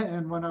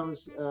 And when I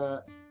was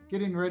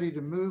getting ready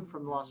to move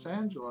from Los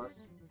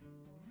Angeles,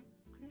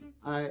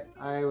 I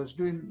was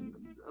doing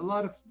a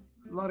lot of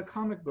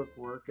comic book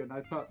work, and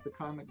I thought the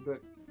comic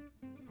book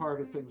part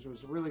of things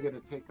was really going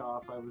to take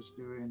off. I was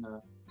doing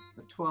a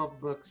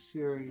 12-book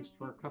series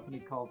for a company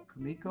called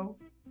Comico.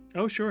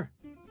 Oh, sure.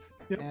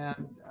 Yep.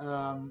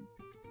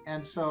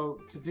 And so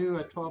to do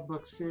a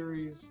 12-book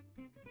series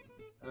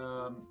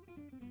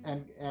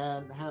and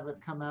have it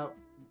come out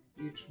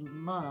each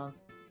month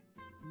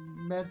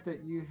meant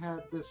that you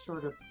had this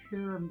sort of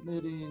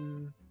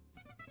pyramiding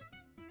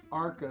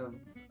arc of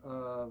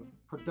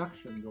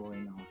production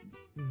going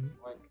on.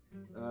 Like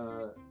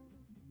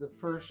the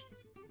first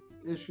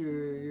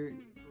issue,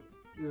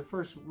 the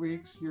first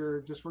weeks,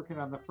 you're just working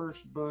on the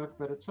first book,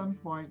 but at some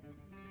point,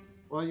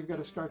 well, you've got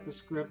to start the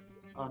script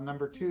on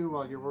number 2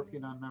 while you're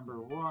working on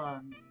number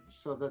 1,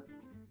 so that,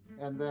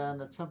 and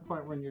then at some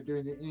point when you're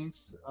doing the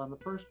inks on the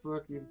first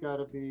book, you've got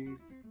to be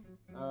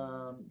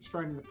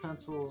starting the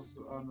pencils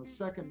on the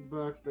second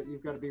book, but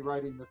you've got to be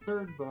writing the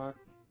third book,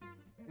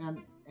 and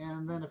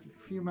then a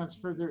few months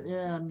further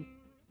in,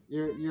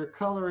 you're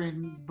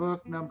coloring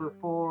book number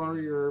 4,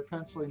 you're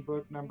penciling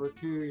book number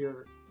 2,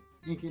 you're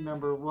inking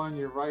number 1,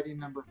 you're writing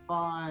number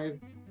 5,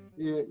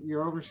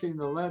 you're overseeing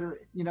the letter.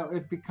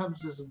 It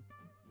becomes this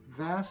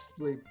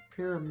vastly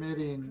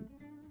pyramiding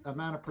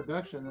amount of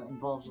production that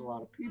involves a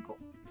lot of people.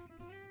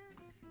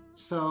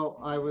 So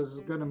I was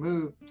going to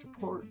move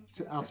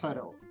to outside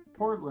of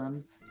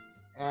Portland,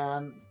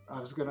 and I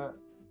was going to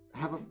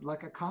have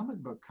like a comic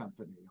book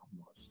company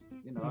almost.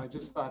 I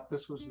just thought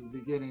this was the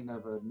beginning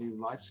of a new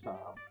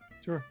lifestyle.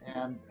 Sure.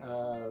 And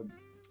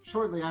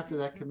shortly after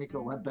that,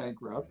 Comico went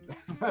bankrupt.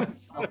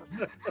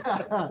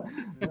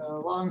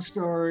 Long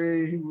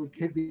story,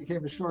 it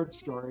became a short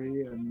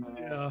story, and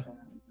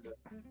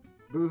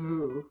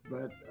boo-hoo.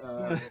 But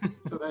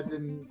so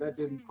that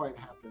didn't quite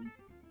happen.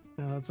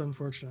 No, that's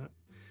unfortunate.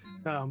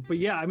 But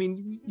yeah, I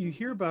mean, you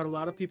hear about a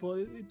lot of people.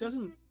 It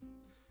doesn't.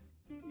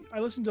 I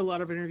listened to a lot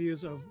of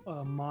interviews of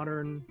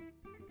modern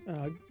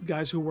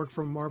guys who work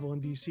for Marvel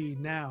and DC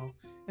now,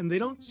 and they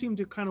don't seem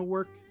to kind of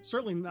work.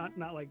 Certainly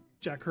not like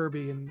Jack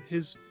Kirby and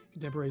his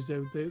contemporaries.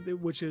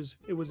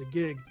 It was a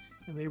gig,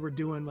 and they were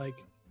doing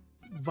like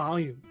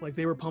volume, like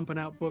they were pumping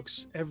out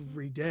books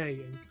every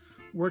day and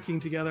working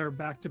together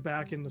back to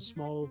back in the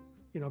small,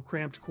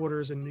 cramped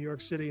quarters in New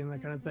York City and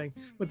that kind of thing.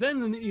 But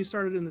then you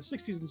started in the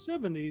 60s and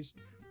 70s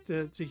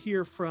to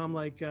hear from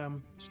like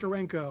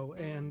Steranko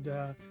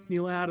and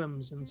Neil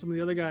Adams and some of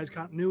the other guys,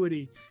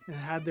 Continuity, and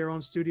had their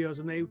own studios.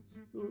 And they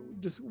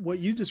just what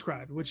you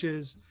described, which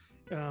is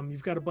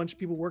you've got a bunch of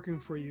people working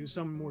for you,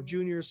 some more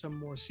junior, some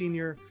more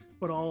senior,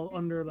 but all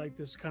under like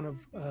this kind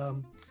of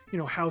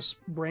house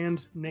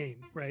brand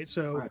name, right?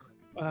 So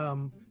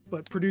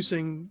but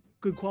producing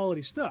good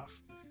quality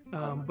stuff,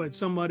 but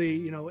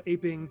somebody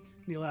aping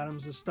Neil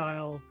Adams'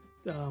 style,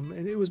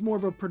 and it was more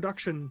of a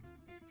production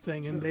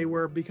thing, and they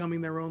were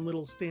becoming their own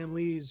little Stan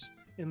Lees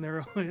in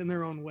their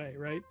own way,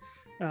 right?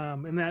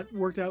 And that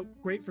worked out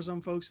great for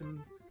some folks and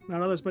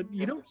not others, but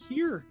you don't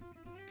hear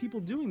people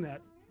doing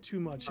that too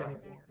much anymore.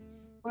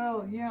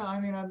 Well, yeah, I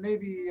mean,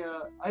 maybe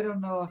I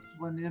don't know if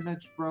when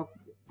Image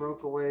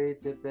broke away,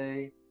 did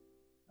they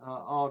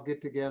all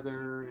get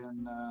together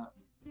in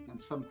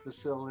some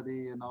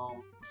facility and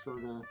all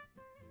sort of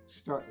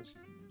start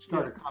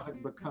a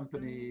comic book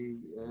company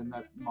in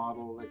that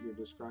model that you're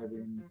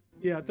describing?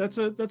 Yeah, that's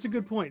a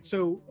good point.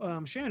 So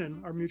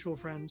Shannon, our mutual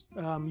friend,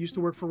 used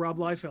to work for Rob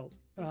Liefeld,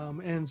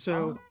 and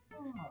so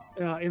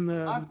in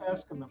the I've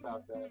asked him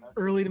about that.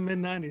 Early to mid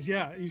 90s.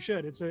 Yeah, you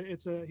should.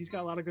 He's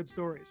got a lot of good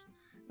stories,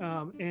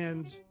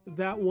 and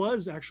that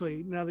was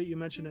actually, now that you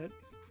mention it,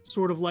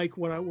 sort of like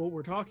what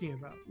we're talking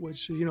about,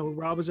 which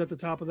Rob is at the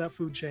top of that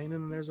food chain,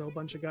 and there's a whole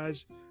bunch of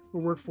guys who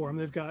work for him.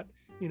 They've got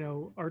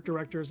art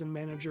directors and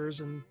managers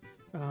and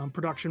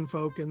production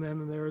folk, and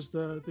then there's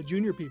the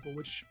junior people,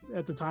 which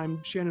at the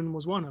time Shannon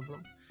was one of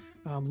them,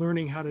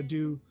 learning how to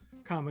do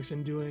comics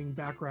and doing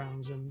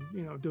backgrounds and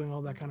doing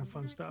all that kind of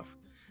fun stuff.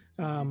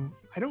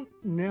 I don't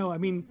know, I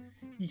mean,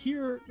 you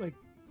hear like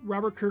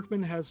Robert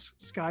Kirkman has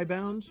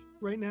Skybound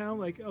right now.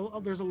 Like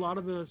there's a lot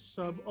of the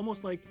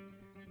almost like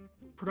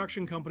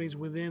production companies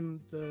within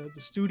the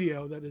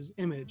studio that is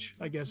Image,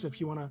 I guess, if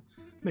you want to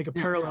make a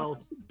parallel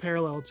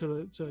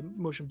to the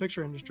motion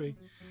picture industry.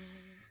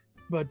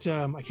 But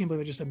I can't believe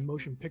I just said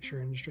motion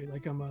picture industry,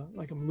 like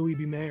I'm Louis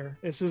B. Mayer.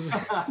 This is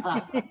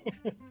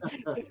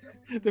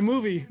the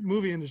movie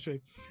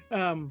industry.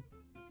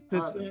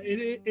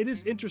 It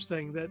is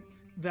interesting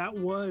that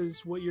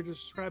was what you're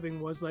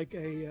describing was like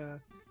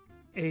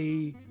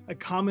a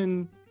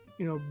common,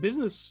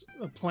 business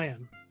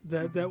plan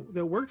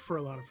that worked for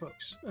a lot of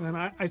folks. And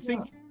I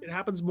think it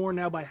happens more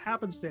now by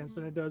happenstance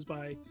than it does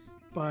by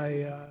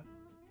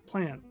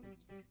plan.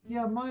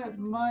 Yeah,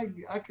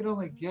 I could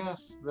only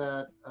guess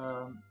that.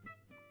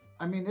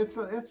 I mean,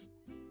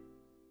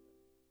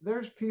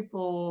 there's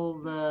people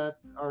that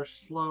are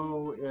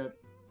slow at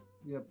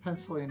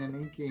penciling and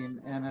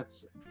inking, and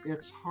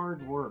it's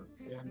hard work,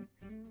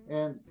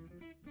 and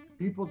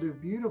people do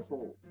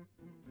beautiful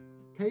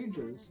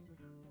pages,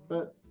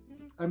 but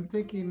I'm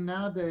thinking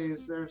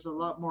nowadays there's a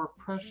lot more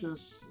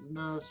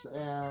preciousness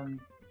and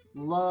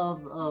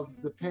love of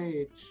the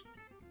page,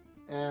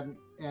 and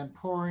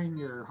pouring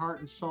your heart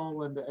and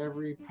soul into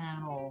every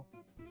panel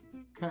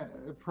kind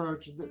of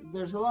approach.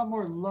 There's a lot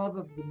more love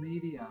of the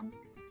medium,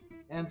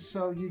 and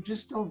so you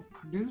just don't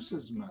produce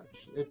as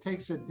much. It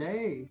takes a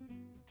day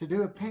to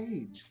do a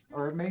page,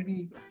 or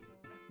maybe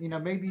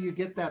you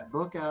get that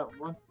book out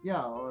once.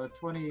 A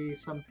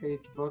 20-some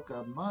page book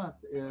a month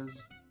is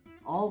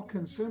all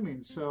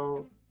consuming,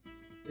 so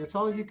it's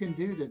all you can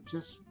do to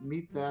just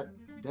meet that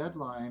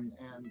deadline,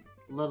 and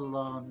let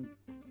alone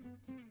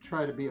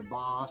try to be a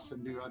boss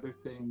and do other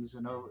things,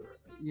 and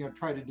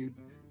try to do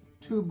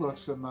 2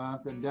 books a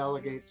month and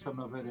delegate some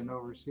of it and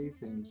oversee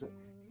things.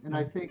 And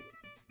I think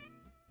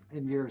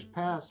in years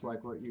past,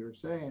 like what you were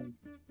saying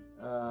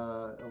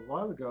a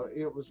while ago,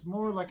 it was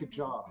more like a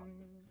job.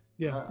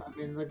 I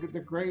mean, the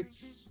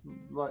greats,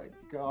 like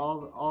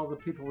all the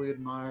people we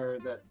admire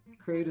that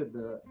created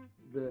the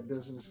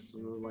business,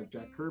 like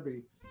Jack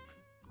Kirby,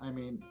 I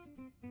mean,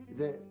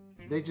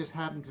 they just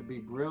happened to be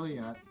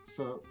brilliant.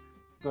 So,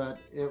 but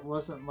it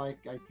wasn't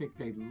like, I think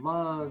they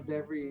loved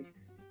they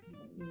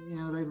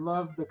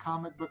loved the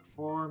comic book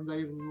form.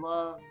 They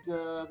loved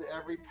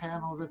every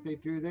panel that they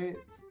drew.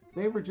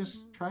 They were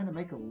just trying to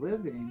make a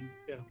living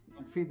and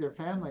feed their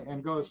family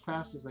and go as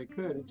fast as they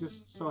could. It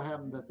just so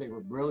happened that they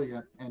were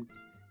brilliant,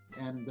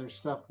 and their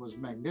stuff was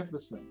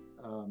magnificent.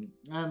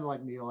 And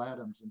like Neil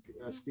Adams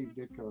and Steve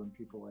Ditko and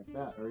people like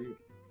that, or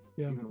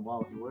even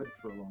Wally Wood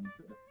for a long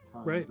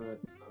time.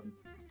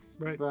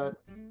 Right. But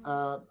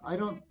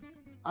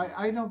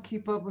I don't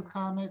keep up with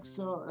comics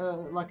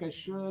so like I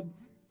should.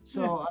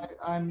 So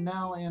I'm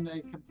now in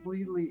a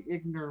completely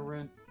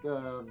ignorant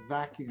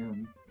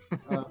vacuum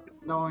of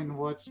knowing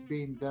what's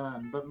being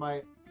done. But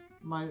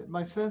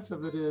my sense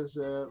of it is,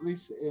 at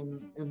least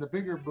in the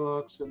bigger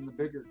books and the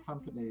bigger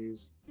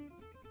companies,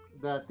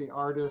 that the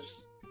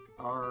artists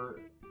are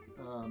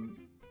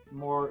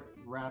more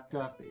wrapped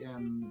up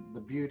in the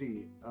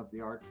beauty of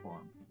the art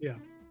form. Yeah.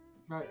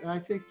 Right. And I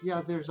think,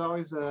 there's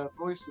always a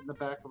voice in the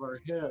back of our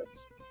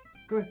heads.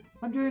 Good.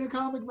 I'm doing a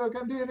comic book.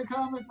 I'm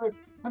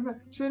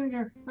sitting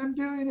here. I'm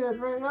doing it,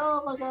 right?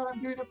 Oh my God, I'm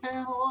doing a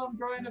panel. Oh, I'm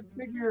drawing a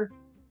figure.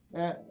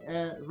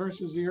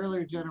 Versus the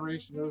earlier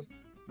generation was,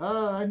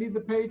 I need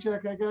the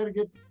paycheck. I got to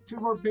get 2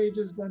 more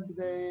pages done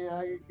today.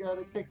 I got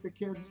to take the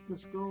kids to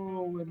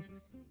school,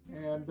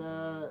 and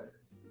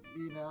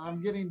I'm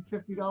getting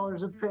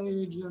 $50 a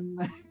page, and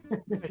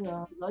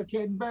I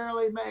can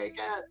barely make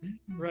it.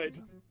 Right.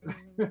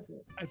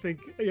 I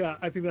think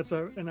that's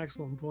an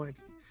excellent point.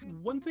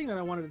 One thing that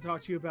I wanted to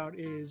talk to you about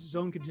is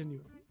Zone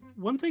Continuum.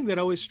 One thing that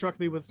always struck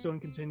me with Zone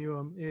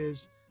Continuum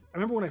is, I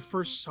remember when I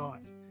first saw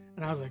it,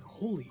 and I was like,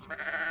 holy,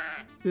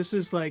 this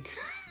is like,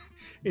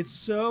 it's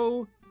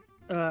so,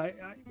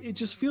 it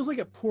just feels like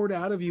it poured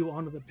out of you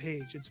onto the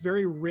page. It's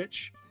very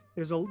rich.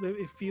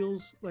 It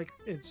feels like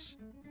it's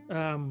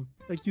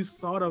like you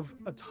thought of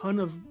a ton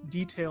of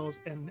details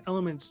and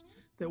elements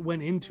that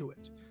went into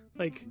it.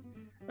 Like,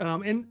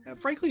 and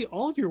frankly,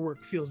 all of your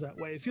work feels that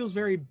way. It feels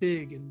very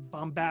big and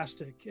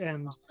bombastic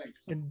and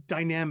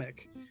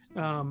dynamic,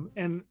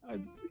 and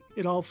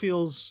it all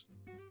feels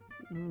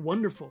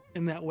wonderful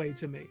in that way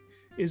to me.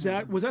 Was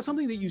that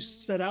something that you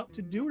set out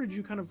to do, or did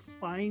you kind of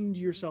find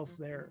yourself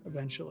there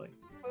eventually?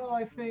 Well,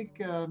 I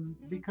think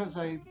because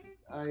I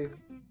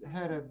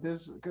had a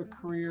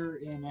career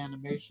in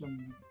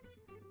animation,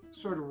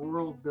 sort of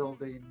world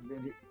building,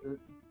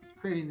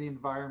 creating the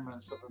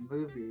environments of a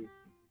movie.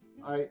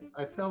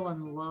 I fell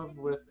in love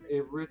with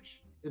a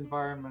rich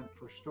environment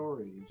for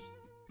stories.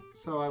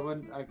 So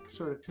I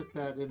sort of took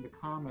that into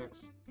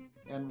comics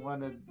and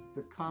wanted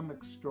the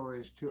comic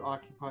stories to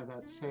occupy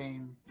that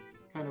same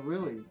kind of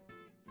really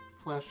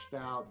fleshed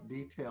out,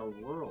 detailed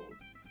world.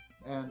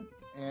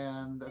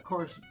 And of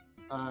course,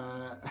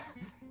 I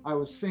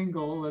was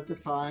single at the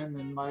time,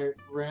 and my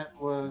rent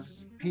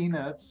was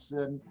peanuts,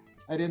 and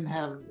I didn't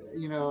have,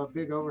 a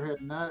big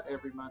overhead nut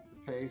every month to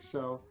pay.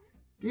 So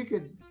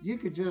you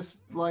could just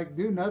like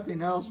do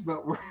nothing else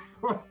but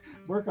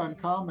work on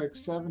comics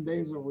 7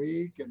 days a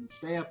week and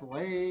stay up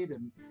late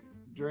and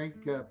drink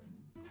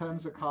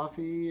tons of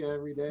coffee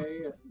every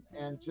day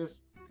and just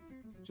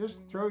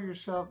throw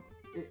yourself,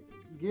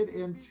 get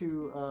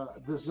into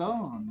the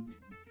zone,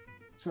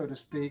 so to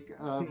speak,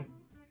 of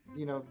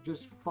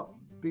just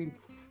being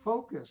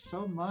focused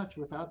so much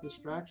without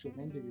distraction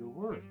into your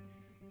work.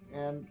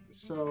 And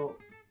so,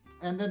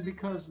 and then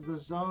because the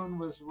zone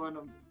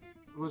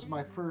was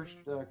my first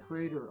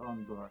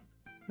creator-owned book.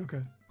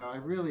 Okay. I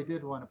really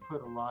did want to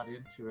put a lot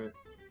into it,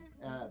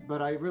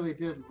 but I really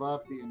did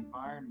love the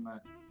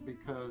environment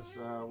because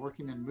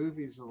working in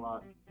movies a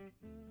lot,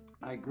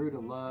 I grew to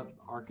love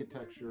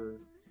architecture,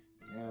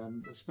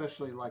 and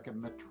especially like a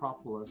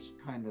metropolis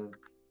kind of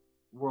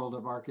world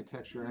of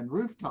architecture and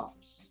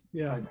rooftops,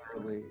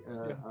 primarily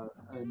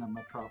in a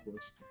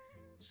metropolis.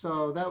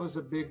 So that was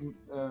a big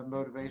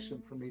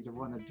motivation for me to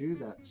want to do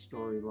that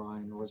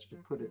storyline, was to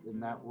put it in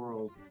that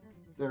world.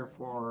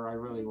 Therefore, I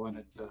really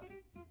wanted to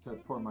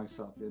pour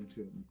myself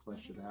into it and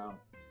flesh it out.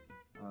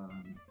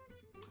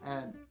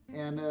 And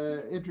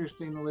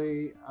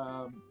interestingly,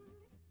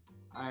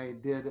 I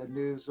did a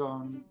new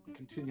Zone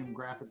Continuum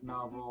graphic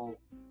novel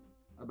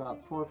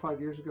about 4 or 5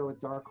 years ago with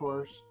Dark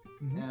Horse,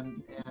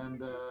 and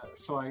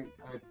so I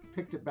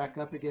picked it back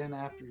up again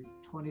after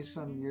 20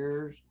 some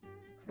years,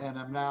 and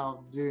I'm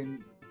now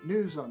doing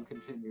new Zone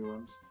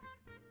Continuums.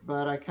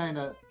 But I kind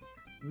of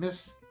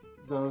miss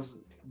those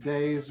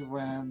days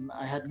when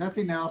I had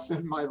nothing else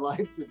in my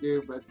life to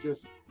do but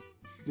just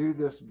do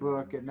this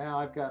book, and now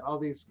I've got all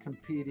these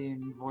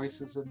competing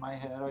voices in my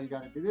head. Oh, you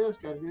got to do this,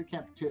 got to do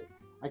it.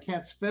 I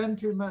can't spend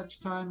too much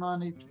time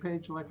on each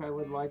page like I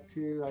would like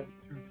to. I've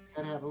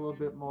got to have a little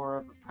bit more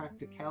of a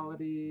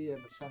practicality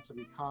and a sense of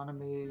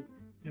economy,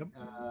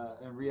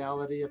 and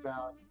reality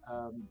about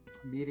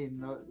meeting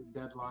the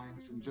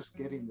deadlines and just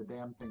getting the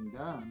damn thing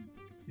done.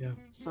 Yeah.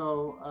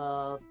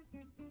 So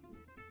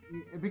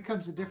it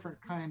becomes a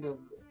different kind of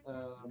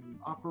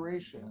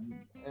operation,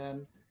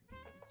 and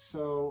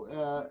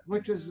so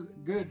which is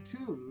good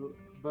too.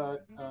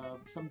 But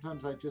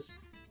sometimes I just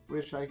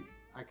wish I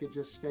could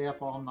just stay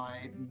up all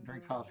night and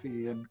drink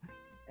coffee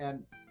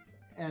and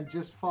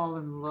just fall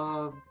in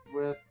love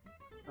with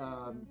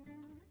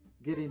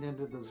getting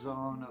into the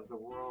zone of the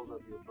world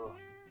of your book.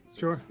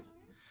 Sure.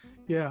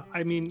 Yeah.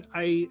 I mean,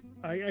 I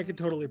could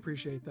totally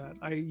appreciate that.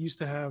 I used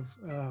to have,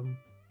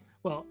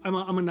 well,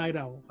 I'm a night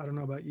owl. I don't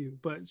know about you,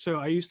 but so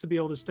I used to be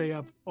able to stay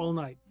up all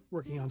night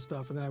working on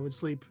stuff, and then I would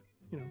sleep,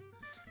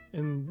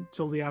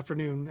 until the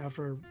afternoon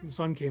after the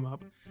sun came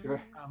up.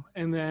 Sure.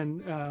 And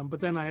then, but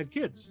then I had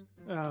kids.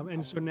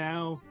 And so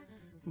now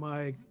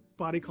my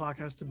body clock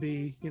has to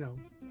be,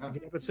 I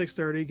get up at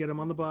 6:30, get them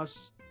on the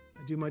bus,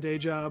 I do my day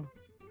job.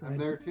 I'm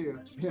there too.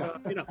 Yeah.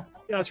 Yeah,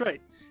 that's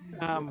right.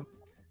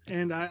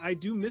 And I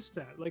do miss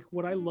that. Like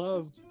what I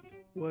loved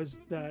was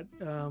that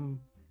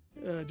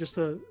just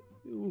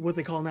what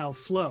they call now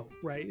flow,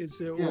 right?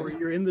 Or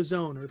you're in the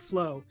zone, or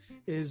flow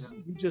is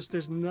just,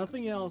 there's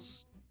nothing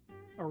else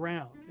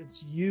around.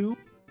 It's you.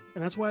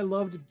 And that's why I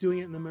loved doing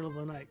it in the middle of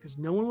the night, because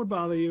no one would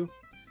bother you.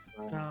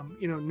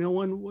 No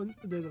one would,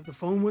 the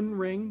phone wouldn't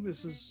ring.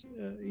 This is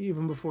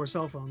even before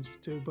cell phones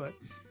too, but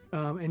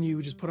and you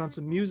would just put on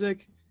some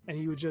music and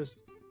you would just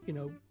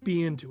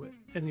be into it,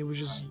 and it was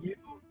just you,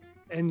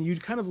 and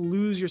you'd kind of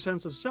lose your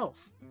sense of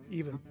self,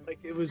 even. Like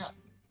it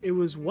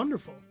was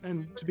wonderful,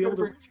 and to be able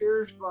to bring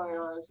tears to my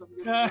eyes. I'm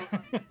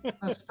getting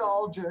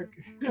nostalgic.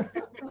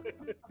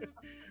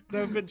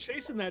 But I've been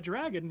chasing that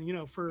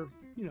dragon, for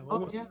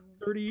almost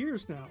 30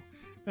 years now.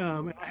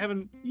 And I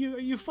haven't.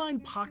 You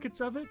find pockets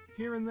of it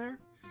here and there,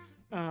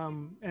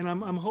 and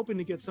I'm hoping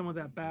to get some of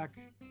that back.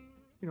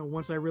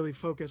 Once I really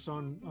focus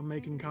on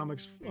making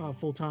comics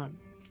full time.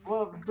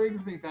 Well, it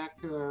brings me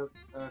back to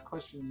a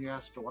question you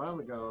asked a while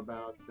ago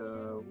about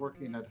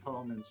working at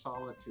home in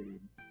solitude,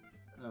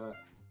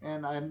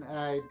 and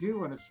I do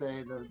want to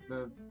say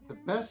the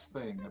best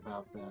thing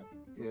about that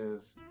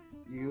is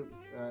you,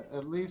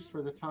 at least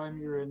for the time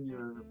you're in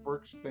your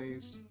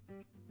workspace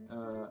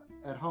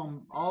at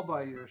home all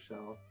by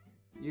yourself,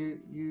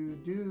 you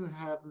do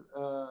have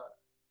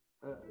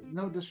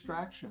no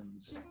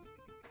distractions.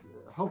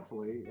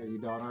 Hopefully you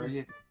don't, or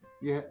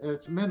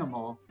it's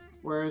minimal.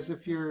 Whereas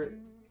if you're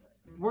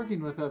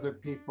working with other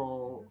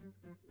people,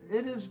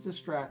 it is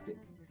distracting.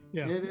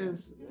 Yeah. It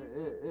is.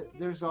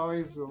 There's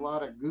always a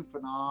lot of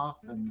goofing off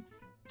and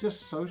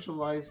just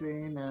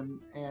socializing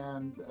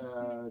and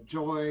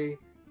joy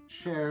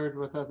shared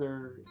with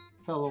other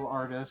fellow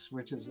artists,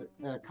 which is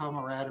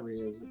camaraderie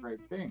is a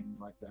great thing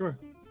like that. Sure.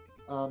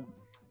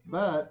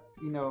 But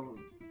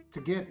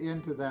to get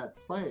into that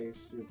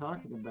place you're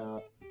talking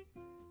about,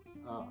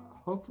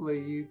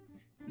 hopefully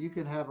you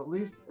can have at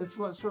least, it's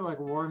sort of like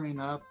warming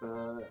up,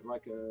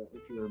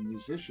 if you're a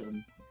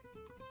musician,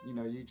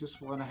 you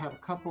just want to have a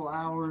couple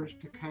hours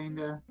to kind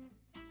of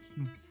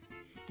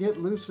get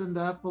loosened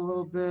up a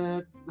little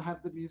bit,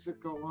 have the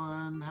music go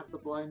on, have the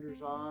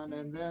blinders on,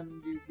 and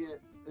then you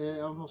get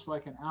almost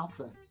like an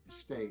alpha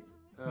state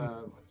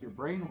with your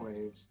brain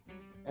waves,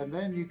 and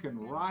then you can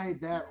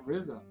ride that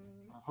rhythm,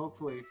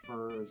 hopefully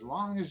for as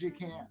long as you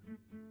can.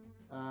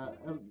 Uh,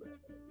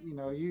 you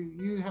know,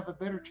 you have a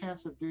better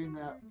chance of doing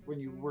that when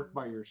you work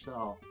by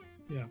yourself.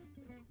 Yeah.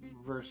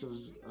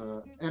 Versus,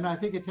 and I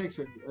think it takes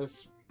a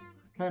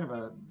kind of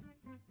a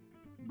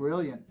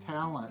brilliant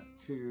talent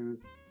to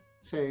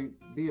say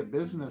be a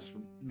business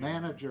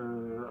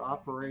manager or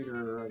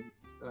operator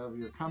of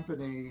your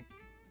company,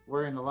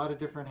 wearing a lot of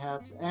different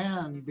hats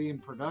and being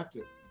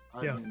productive.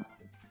 I mean,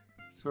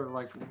 sort of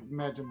like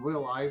imagine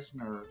Will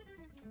Eisner.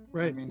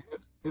 Right. I mean,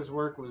 his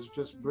work was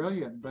just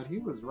brilliant, but he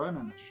was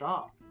running a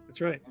shop. That's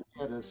right. And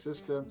he had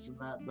assistants and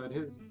that, but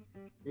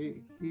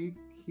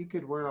he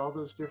could wear all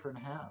those different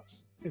hats.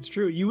 It's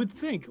true. You would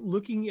think,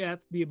 looking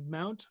at the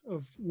amount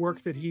of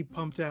work that he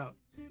pumped out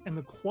and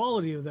the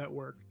quality of that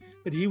work,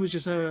 that he was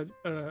just at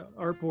an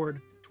art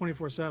board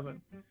 24/7. Right.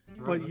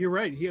 But you're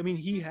right. He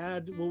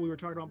had what we were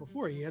talking about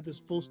before. He had this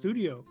full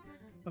studio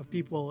of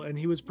people, and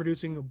he was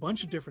producing a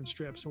bunch of different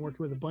strips and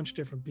working with a bunch of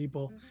different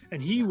people.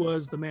 And he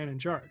was the man in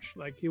charge.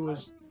 Like, he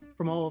was,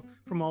 from all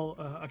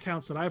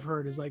accounts that I've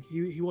heard, is like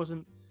he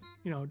wasn't,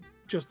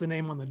 just the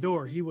name on the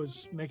door. He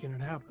was making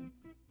it happen.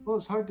 Well,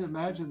 it's hard to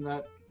imagine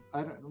that.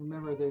 I don't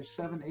remember, there's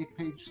 7-8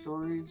 page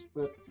stories,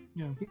 but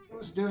he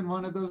was doing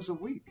one of those a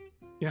week.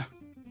 Yeah.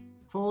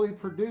 Fully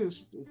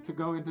produced to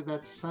go into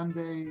that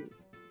Sunday,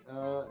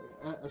 a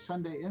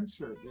Sunday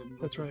insert in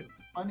the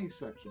funny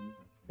section,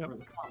 or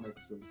the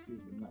comics,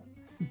 excuse me.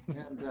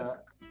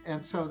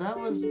 And so that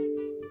was,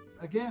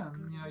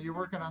 again, you're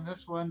working on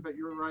this one, but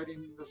you're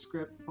writing the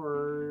script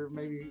for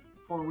maybe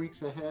 4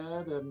 weeks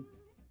ahead, and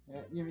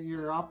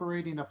you're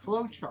operating a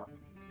flow chart.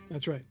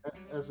 That's right.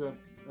 As a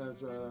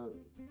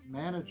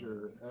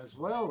manager, as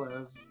well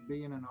as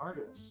being an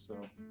artist. So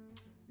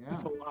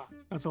that's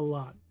a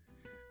lot.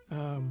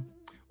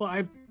 Well, I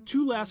have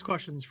 2 last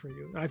questions for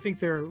you. I think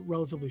they're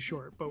relatively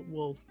short, but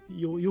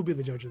you'll be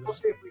the judge of that. We'll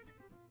see if we can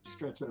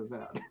stretch those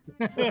out.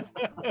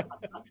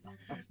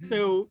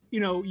 So,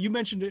 you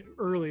mentioned it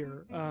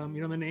earlier.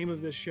 The name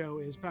of this show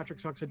is Patrick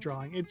Sucks at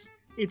Drawing.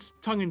 It's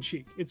tongue in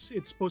cheek. It's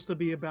supposed to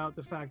be about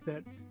the fact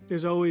that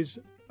there's always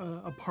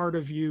a part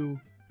of you,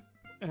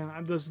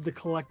 and this is the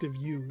collective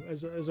you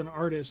as an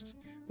artist,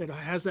 that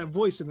has that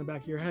voice in the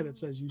back of your head that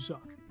says you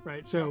suck,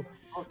 right? So,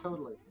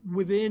 totally.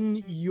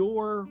 Within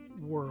your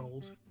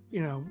world,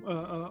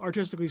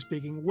 artistically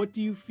speaking, what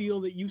do you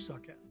feel that you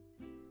suck at?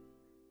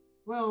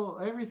 Well,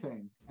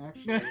 everything,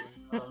 actually.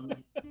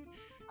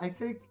 I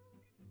think,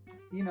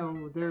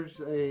 there's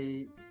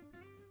an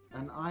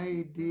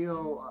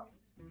ideal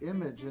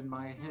image in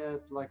my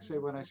head, like, say,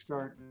 when I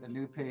start a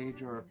new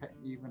page or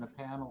even a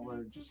panel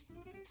or just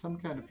some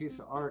kind of piece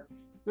of art,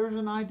 there's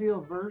an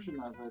ideal version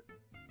of it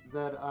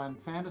that I'm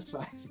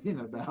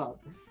fantasizing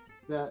about,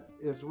 that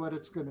is what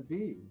it's going to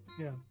be.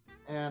 Yeah.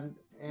 And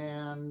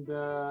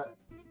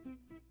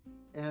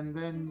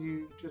then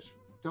you just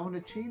don't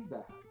achieve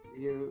that.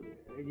 You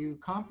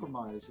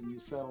compromise and you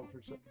settle for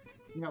something.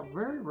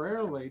 Very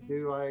rarely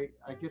do I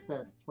get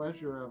that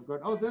pleasure of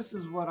going, oh, this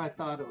is what I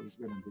thought it was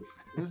going to be.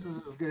 This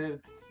is as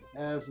good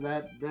as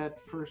that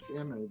first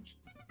image.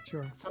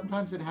 Sure.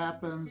 Sometimes it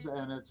happens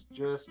and it's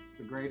just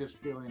the greatest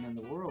feeling in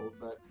the world,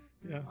 but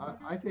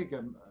I think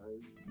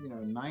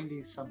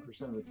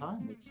 90-some% of the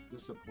time it's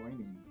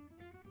disappointing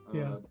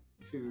to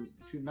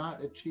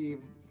not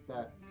achieve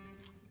that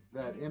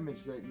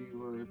image that you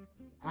were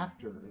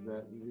after,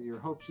 that your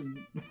hopes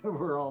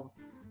were all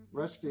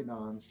resting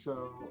on.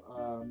 So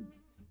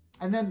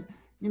and then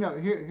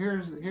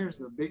here's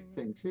the big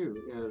thing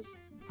too, is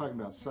talking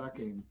about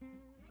sucking.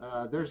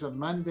 There's a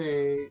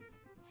Monday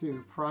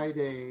to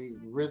Friday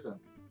rhythm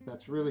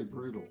that's really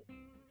brutal,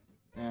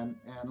 and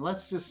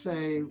let's just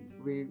say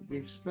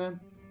we've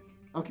spent,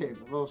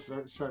 we'll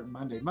start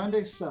Monday.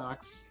 Monday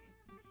sucks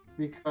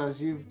because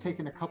you've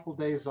taken a couple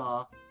days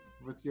off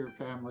with your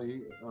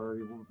family or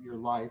your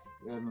life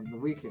and the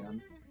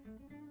weekend.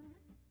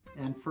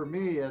 And for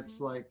me, it's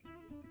like,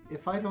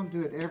 if I don't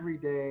do it every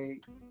day,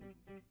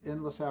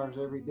 endless hours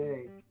every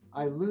day,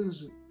 I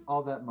lose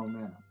all that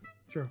momentum.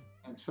 Sure.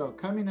 And so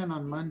coming in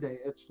on Monday,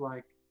 it's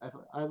like, if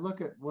I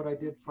look at what I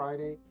did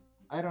Friday,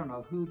 I don't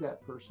know who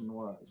that person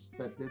was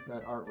that did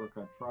that artwork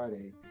on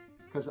Friday,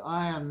 because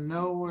I am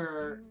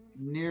nowhere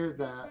near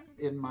that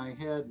in my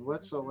head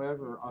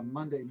whatsoever on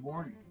Monday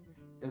morning.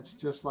 It's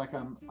just like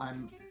I'm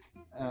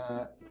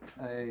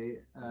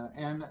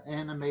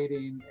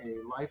animating a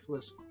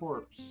lifeless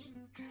corpse,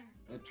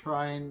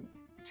 trying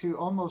to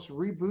almost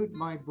reboot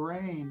my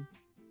brain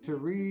to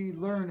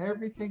relearn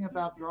everything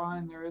about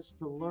drawing there is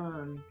to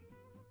learn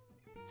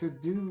to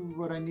do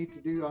what I need to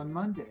do on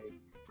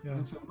Monday. Yeah.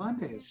 And so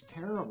Monday is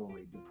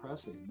terribly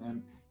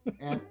depressing,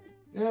 and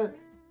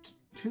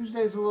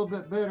Tuesday's a little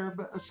bit better,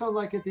 but so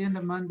like at the end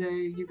of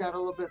Monday you got a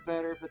little bit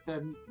better, but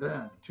then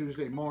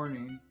Tuesday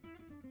morning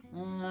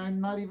I'm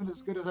not even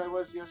as good as I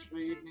was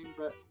yesterday evening.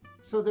 But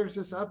so there's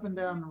this up and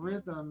down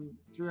rhythm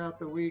throughout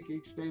the week.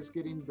 Each day's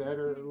getting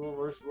better, a little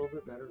worse, a little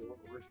bit better, a little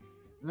worse,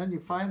 and then you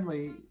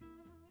finally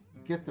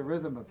get the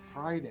rhythm of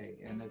Friday,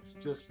 and it's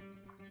just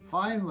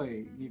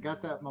finally you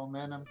got that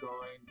momentum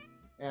going,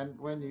 and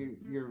when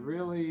you're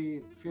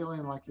really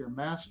feeling like you're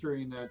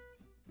mastering it,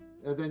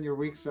 then your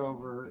week's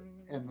over,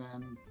 and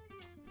then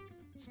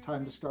it's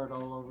time to start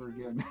all over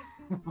again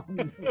on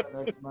the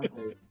next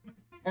Monday.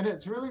 And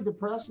it's really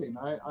depressing.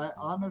 I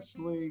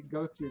honestly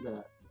go through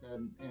that,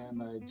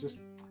 and I just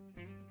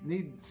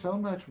need so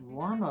much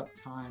warm-up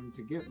time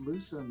to get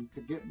loosened,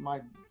 to get my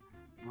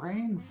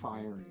brain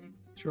firing.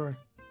 Sure.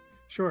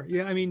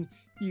 Yeah, I mean,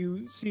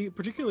 you see,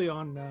 particularly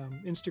on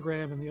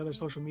Instagram and the other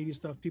social media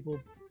stuff, people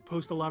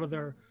post a lot of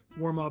their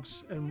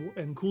warm-ups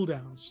and cool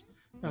downs,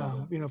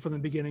 you know, from the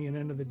beginning and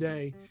end of the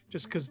day,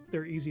 just because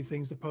they're easy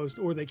things to post,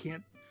 or they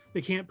can't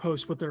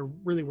post what they're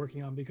really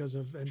working on because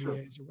of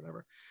NDAs or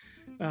whatever.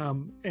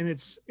 And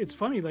it's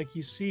funny, like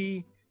you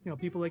see, you know,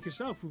 people like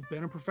yourself who've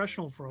been a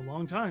professional for a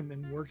long time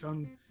and worked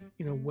on,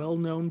 you know,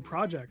 well-known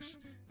projects,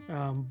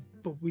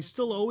 but we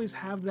still always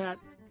have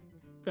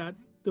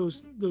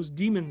those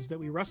demons that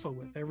we wrestle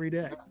with every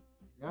day.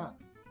 Yeah.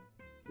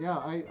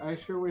 I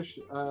sure wish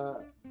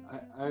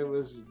I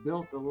was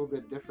built a little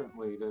bit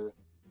differently to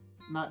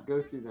not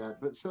go through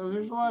that. But so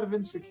there's a lot of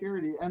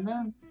insecurity, and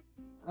then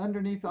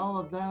underneath all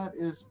of that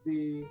is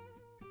the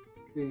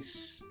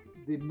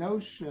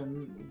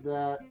notion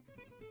that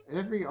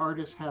every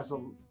artist has a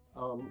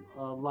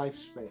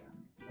lifespan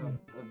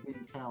of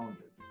being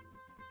talented.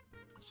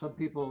 Some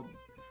people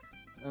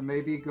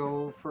maybe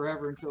go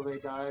forever until they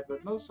die,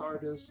 but most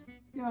artists,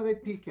 you know, they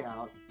peak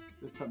out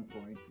at some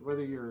point.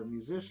 Whether you're a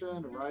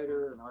musician, a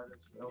writer, an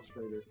artist,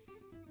 illustrator,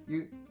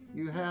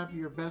 you have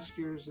your best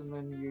years, and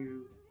then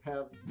you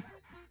have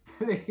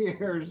the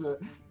years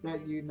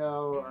that you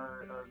know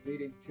are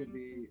leading to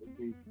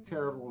the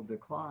terrible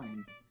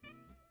decline.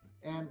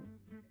 And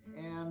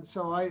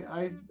so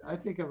I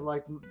think of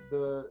like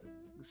the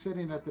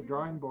sitting at the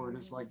drawing board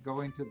is like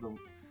going to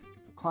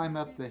climb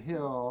up the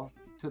hill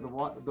to the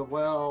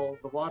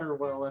water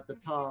well at the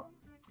top.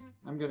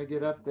 I'm going to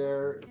get up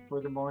there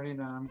for the morning,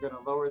 and I'm going to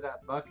lower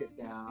that bucket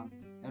down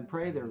and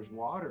pray there's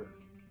water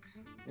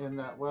in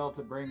that well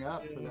to bring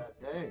up for that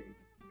day,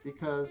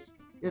 because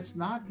it's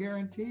not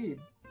guaranteed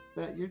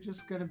that you're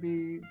just going to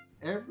be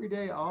every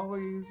day,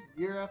 always,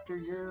 year after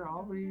year,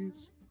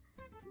 always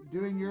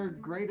doing your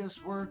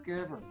greatest work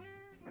ever.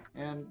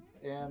 And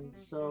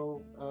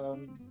so,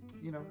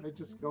 you know, I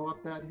just go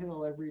up that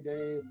hill every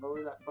day and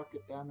lower that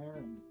bucket down there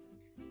and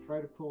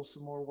try to pull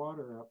some more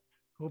water up.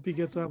 Hope he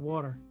gets that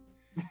water.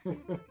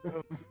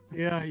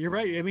 Yeah, you're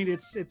right. I mean,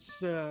 it's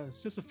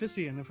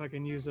Sisyphusian, if I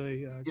can use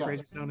a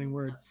crazy sounding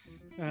word.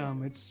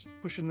 It's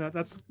pushing that.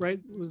 That's right.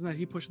 Wasn't that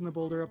he pushing the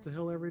boulder up the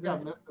hill every day?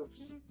 Yeah,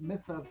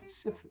 myth of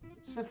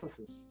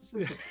Sisyphus.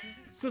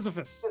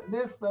 Sisyphus.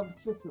 Myth of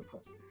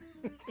Sisyphus.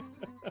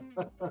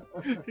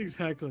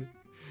 Exactly.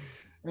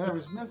 And there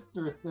was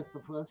Mr.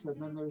 Sisyphus, and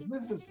then there was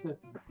Mrs.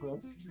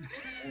 Sisyphus,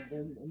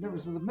 and there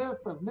was the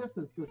myth of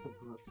Mrs.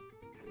 Sisyphus.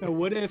 Now,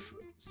 what if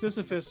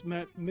Sisyphus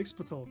met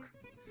Mxyzptlk?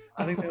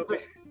 I think that would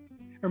be,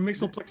 or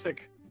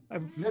Mxyzptlk.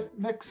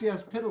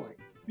 Mxyzptlk.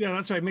 Yeah,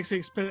 that's right.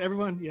 Mxyzptlk.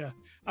 Everyone, yeah.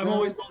 I'm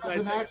always told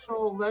an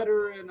actual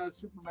letter in a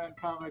Superman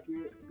comic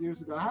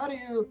years ago.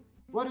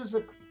 What is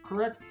the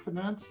correct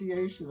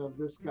pronunciation of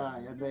this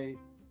guy? And they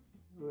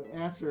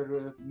answered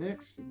with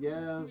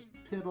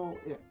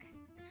Mxyzptlk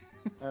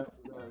as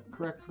the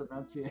correct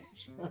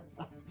pronunciation.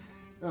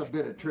 A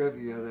bit of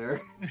trivia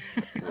there.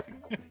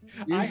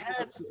 I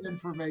had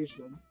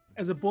information.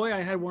 As a boy, I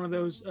had one of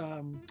those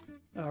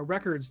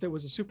records that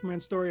was a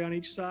Superman story on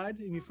each side,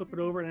 and you flip it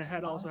over, and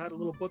it also had a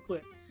little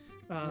booklet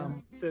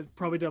that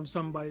probably done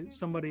by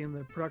somebody in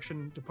the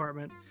production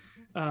department,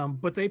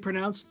 but they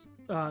pronounced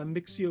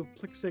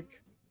Mxyzptlk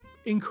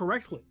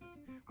incorrectly,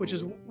 which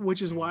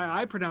is why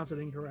I pronounce it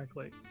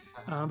incorrectly.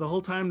 The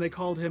whole time they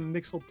called him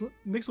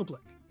Mxyzptlk.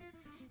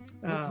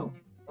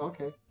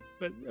 Okay.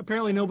 But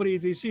apparently nobody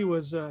at DC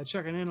was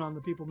checking in on the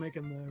people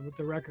making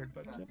the record.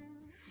 But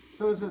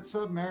so is it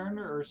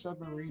Submariner or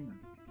Submariner?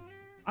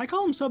 I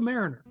call him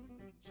Submariner.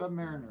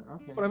 Submariner,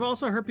 okay. But I've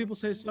also heard people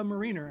say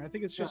Submariner. I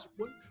think it's just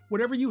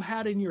whatever you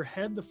had in your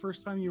head the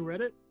first time you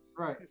read it.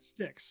 Right. It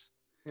sticks.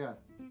 Yeah.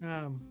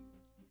 I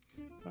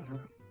don't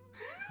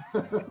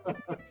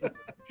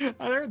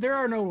know. There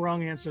are no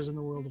wrong answers in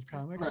the world of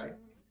comics. Right.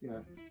 Yeah.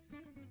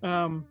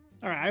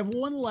 All right, I have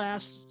one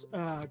last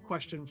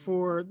question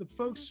for the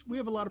folks. We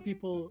have a lot of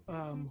people,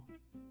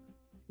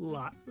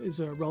 lot is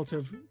a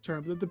relative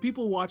term. The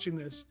people watching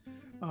this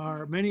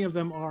many of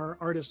them are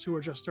artists who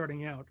are just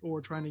starting out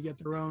or trying to get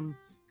their own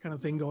kind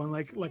of thing going,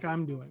 like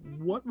I'm doing.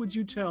 What would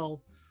you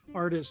tell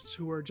artists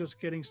who are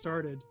just getting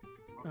started?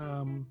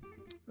 Do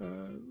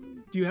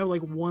you have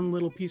like one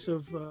little piece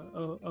of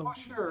Oh,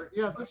 sure.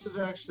 Yeah, this is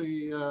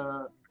actually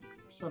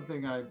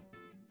something I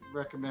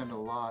recommend a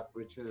lot,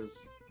 which is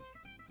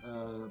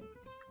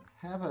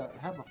have a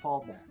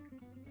fallback.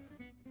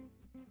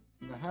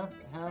 You know,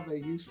 have a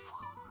useful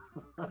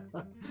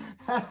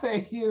have a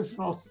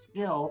useful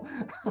skill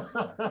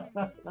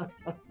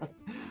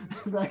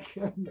that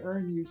can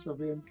earn you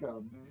some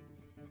income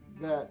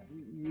that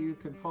you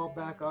can fall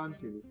back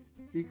onto,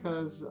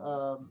 because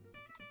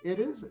it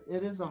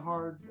is a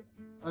hard,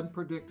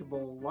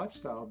 unpredictable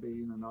lifestyle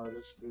being an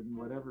artist in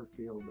whatever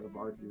field of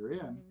art you're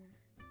in,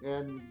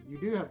 and you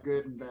do have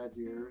good and bad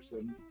years,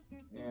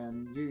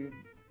 and you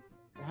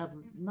have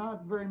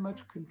not very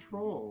much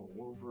control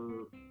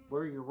over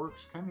where your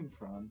work's coming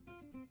from.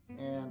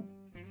 And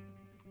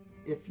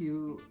if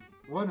you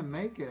want to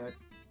make it,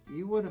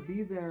 you want to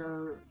be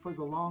there for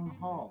the long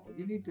haul.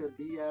 You need to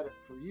be at it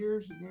for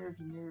years and years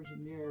and years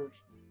and years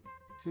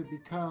to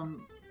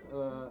become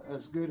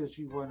as good as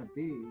you want to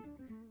be.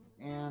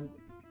 And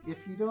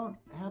if you don't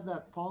have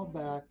that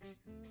fallback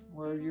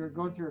where you're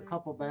going through a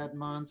couple bad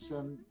months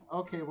and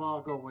okay, well,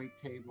 I'll go wait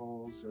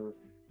tables,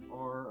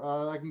 or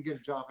I can get a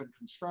job in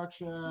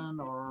construction,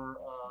 or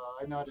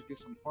I know how to do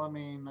some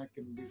plumbing, I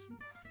can do some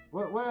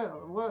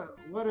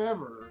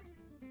whatever.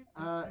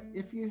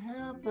 If you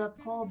have that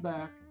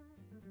fallback,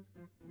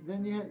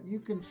 then you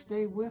can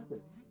stay with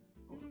it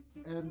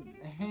and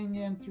hang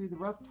in through the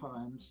rough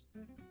times.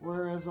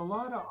 Whereas a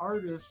lot of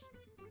artists,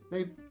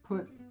 they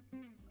put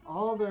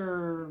all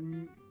their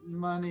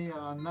money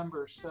on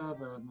number 7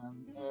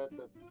 and at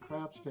the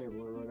craps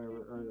table or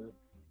whatever,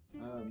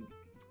 or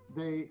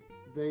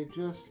they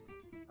just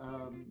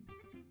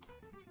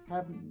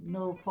have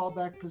no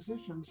fallback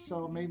positions.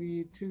 So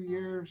maybe 2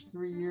 years,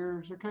 3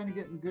 years, they're kind of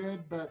getting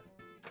good, but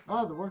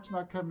the work's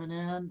not coming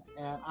in,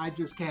 and I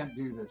just can't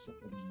do this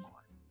anymore.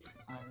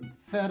 I'm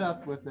fed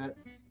up with it.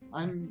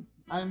 I'm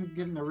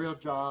getting a real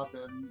job,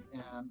 and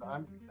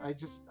I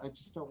just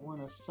don't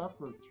want to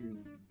suffer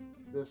through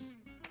this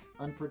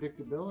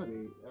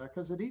unpredictability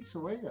because it eats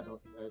away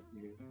at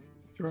you.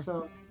 Sure.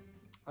 So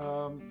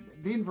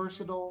being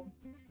versatile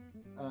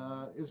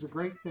is a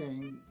great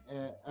thing,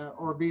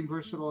 or being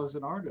versatile as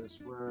an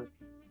artist, where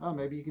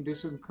maybe you can do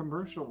some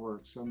commercial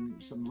work, some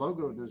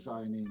logo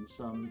designing,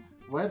 some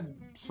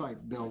website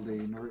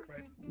building, or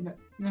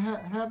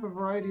have a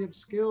variety of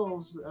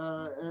skills,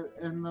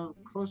 and the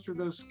closer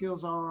those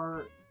skills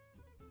are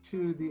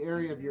to the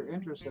area of your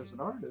interest as an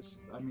artist,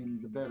 I mean,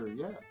 the better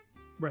yet.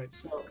 Right.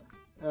 So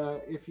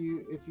if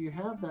you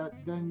have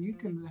that, then you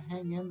can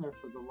hang in there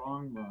for the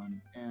long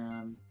run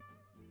and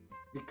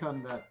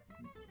become that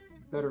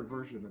better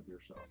version of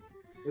yourself.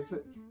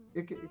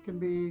 It can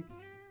be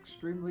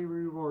extremely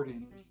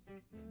rewarding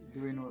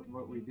doing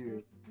what we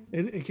do.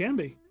 It can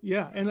be,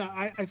 yeah. And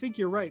I think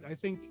you're right. I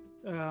think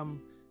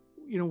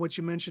what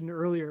you mentioned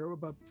earlier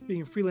about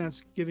being a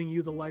freelance giving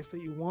you the life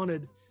that you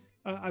wanted.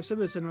 I've said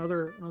this in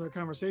other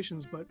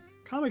conversations, but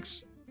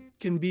comics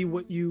can be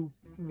what you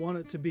want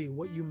it to be,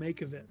 what you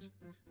make of it,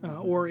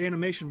 or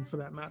animation for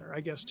that matter,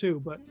 I guess too.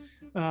 But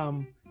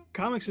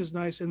comics is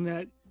nice in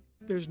that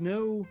there's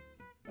no.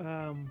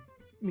 I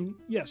mean,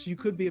 yes, you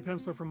could be a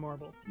penciler from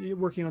Marvel. You're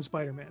working on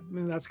Spider-Man. I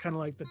mean, that's kind of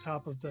like the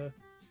top of the,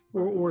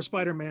 or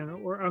Spider-Man,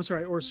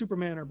 or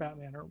Superman or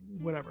Batman or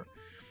whatever.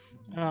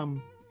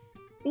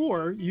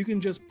 Or you can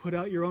just put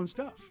out your own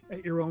stuff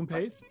at your own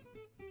pace,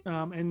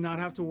 and not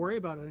have to worry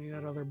about any of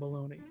that other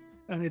baloney.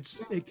 And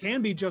it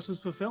can be just as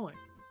fulfilling.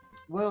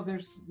 Well,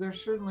 there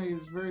certainly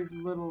is very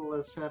little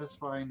as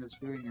satisfying as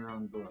doing your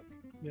own book.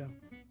 Yeah.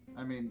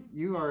 I mean,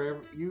 you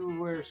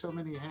wear so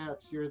many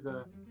hats. You're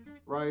the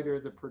writer,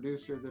 the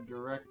producer, the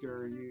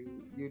director.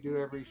 You do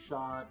every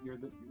shot. You're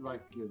the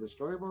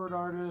storyboard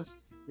artist.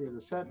 You're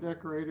the set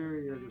decorator.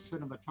 You're the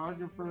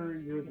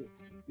cinematographer.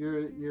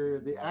 You're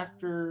the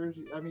actors.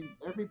 I mean,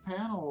 every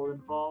panel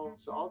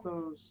involves all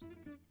those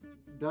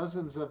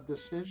dozens of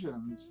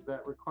decisions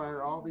that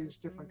require all these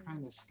different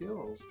kind of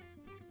skills.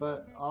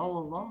 But all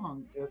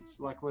along, it's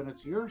like when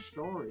it's your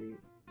story,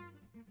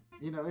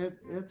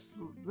 it's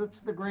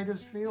the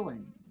greatest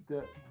feeling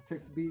to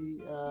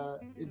be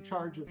in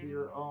charge of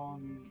your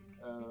own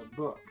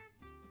book.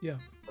 Yeah.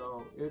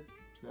 So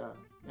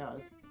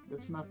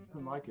it's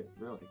nothing like it,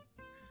 really.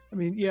 I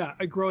mean, yeah.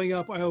 Growing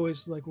up, I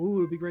always like, ooh,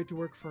 it'd be great to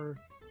work for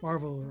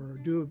Marvel or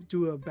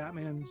do a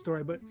Batman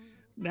story. But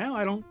now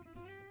I don't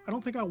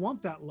think I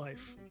want that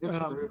life. It's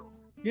brutal.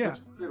 Yeah. It's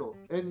brutal.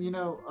 And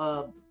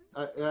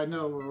I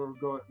know we're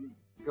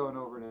going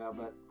over now,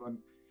 but when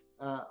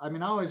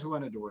I always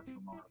wanted to work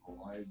for Marvel.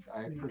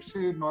 I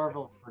pursued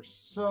Marvel for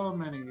so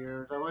many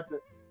years. I went to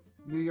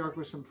New York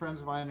with some friends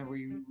of mine, and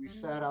we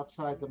sat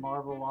outside the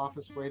Marvel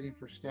office waiting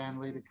for Stan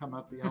Lee to come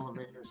up the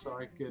elevator so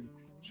I could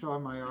show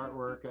him my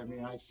artwork. I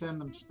mean, I send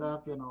them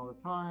stuff in all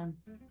the time.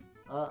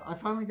 I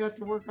finally got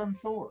to work on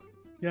Thor.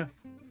 Yeah.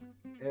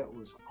 It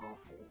was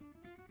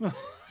awful.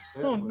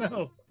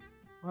 No.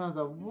 One of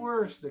the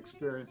worst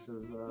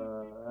experiences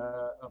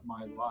of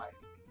my life.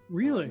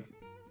 Really?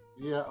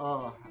 Yeah.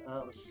 Oh,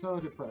 that was so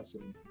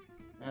depressing.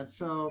 And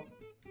so,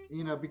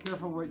 be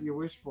careful what you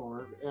wish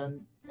for,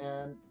 and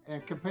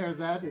compare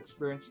that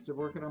experience to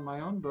working on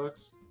my own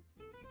books.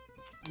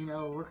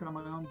 Working on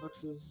my own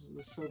books is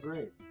so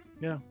great.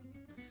 Yeah.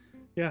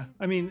 Yeah.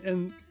 I mean,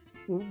 and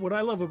what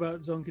I love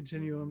about Zone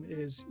Continuum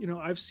is,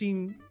 I've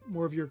seen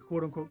more of your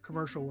quote unquote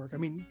commercial work. I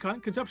mean,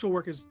 conceptual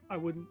work is, I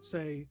wouldn't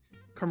say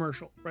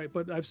commercial, right?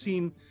 But I've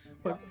seen,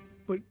 but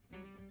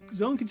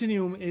Zone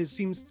Continuum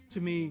seems to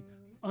me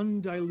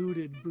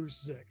undiluted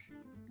Bruce Zick.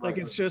 Like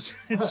Right. it's just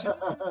That's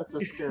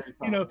a scary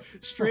thought. you know,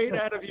 straight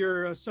out of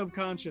your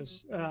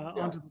subconscious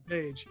onto the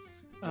page,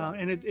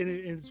 and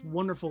it's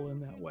wonderful in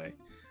that way.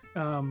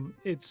 And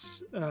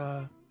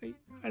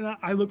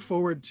I look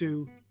forward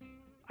to.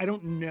 I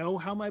don't know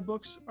how my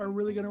books are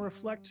really going to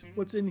reflect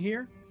what's in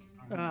here,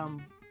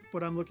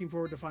 but I'm looking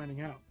forward to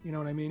finding out. You know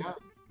what I mean? Yeah.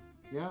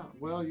 Yeah.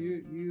 Well,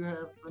 you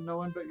have no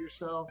one but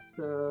yourself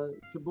to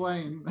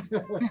blame.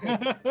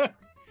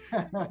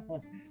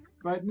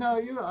 But no,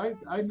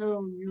 I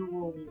know you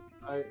will.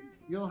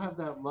 You'll have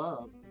that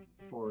love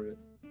for it,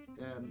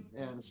 and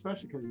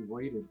especially because you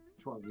waited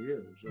 12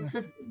 years or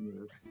 15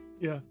 years.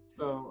 Yeah.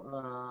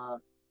 So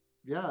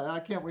yeah, I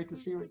can't wait to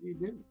see what you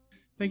do.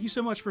 Thank you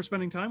so much for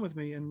spending time with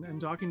me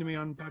and talking to me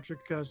on Patrick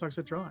Sucks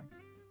at Drawing.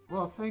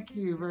 Well, thank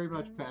you very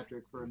much,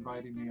 Patrick, for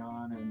inviting me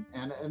on,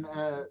 and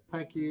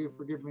thank you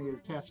for giving me the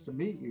chance to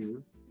meet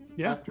you.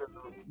 Yeah. After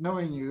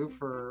knowing you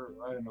for,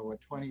 I don't know, what,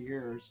 20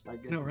 years, I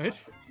get right?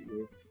 to meet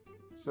you.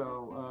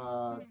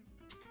 So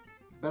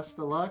best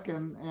of luck,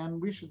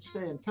 and we should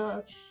stay in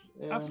touch.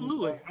 And,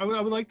 absolutely, I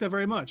would like that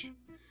very much.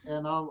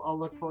 And I'll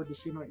look forward to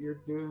seeing what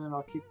you're doing, and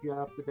I'll keep you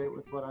up to date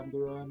with what I'm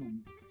doing.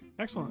 And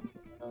excellent.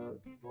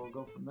 We'll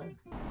go from there.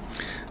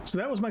 So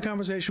that was my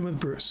conversation with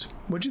Bruce.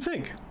 What'd you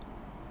think?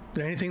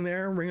 Did anything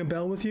there ring a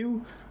bell with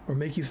you or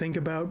make you think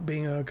about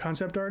being a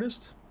concept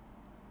artist?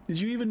 Did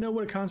you even know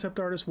what a concept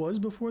artist was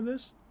before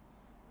this?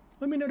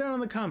 Let me know down in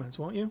the comments,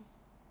 won't you?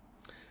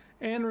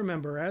 And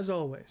remember, as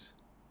always,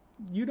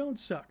 you don't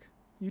suck.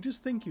 You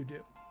just think you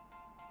do.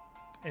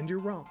 And you're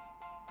wrong.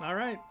 All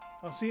right,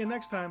 I'll see you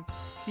next time.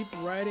 Keep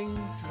writing,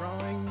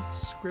 drawing,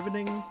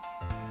 scrivening,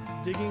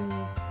 digging,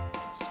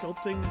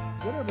 sculpting,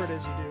 whatever it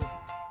is you do.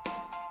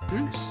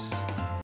 Peace.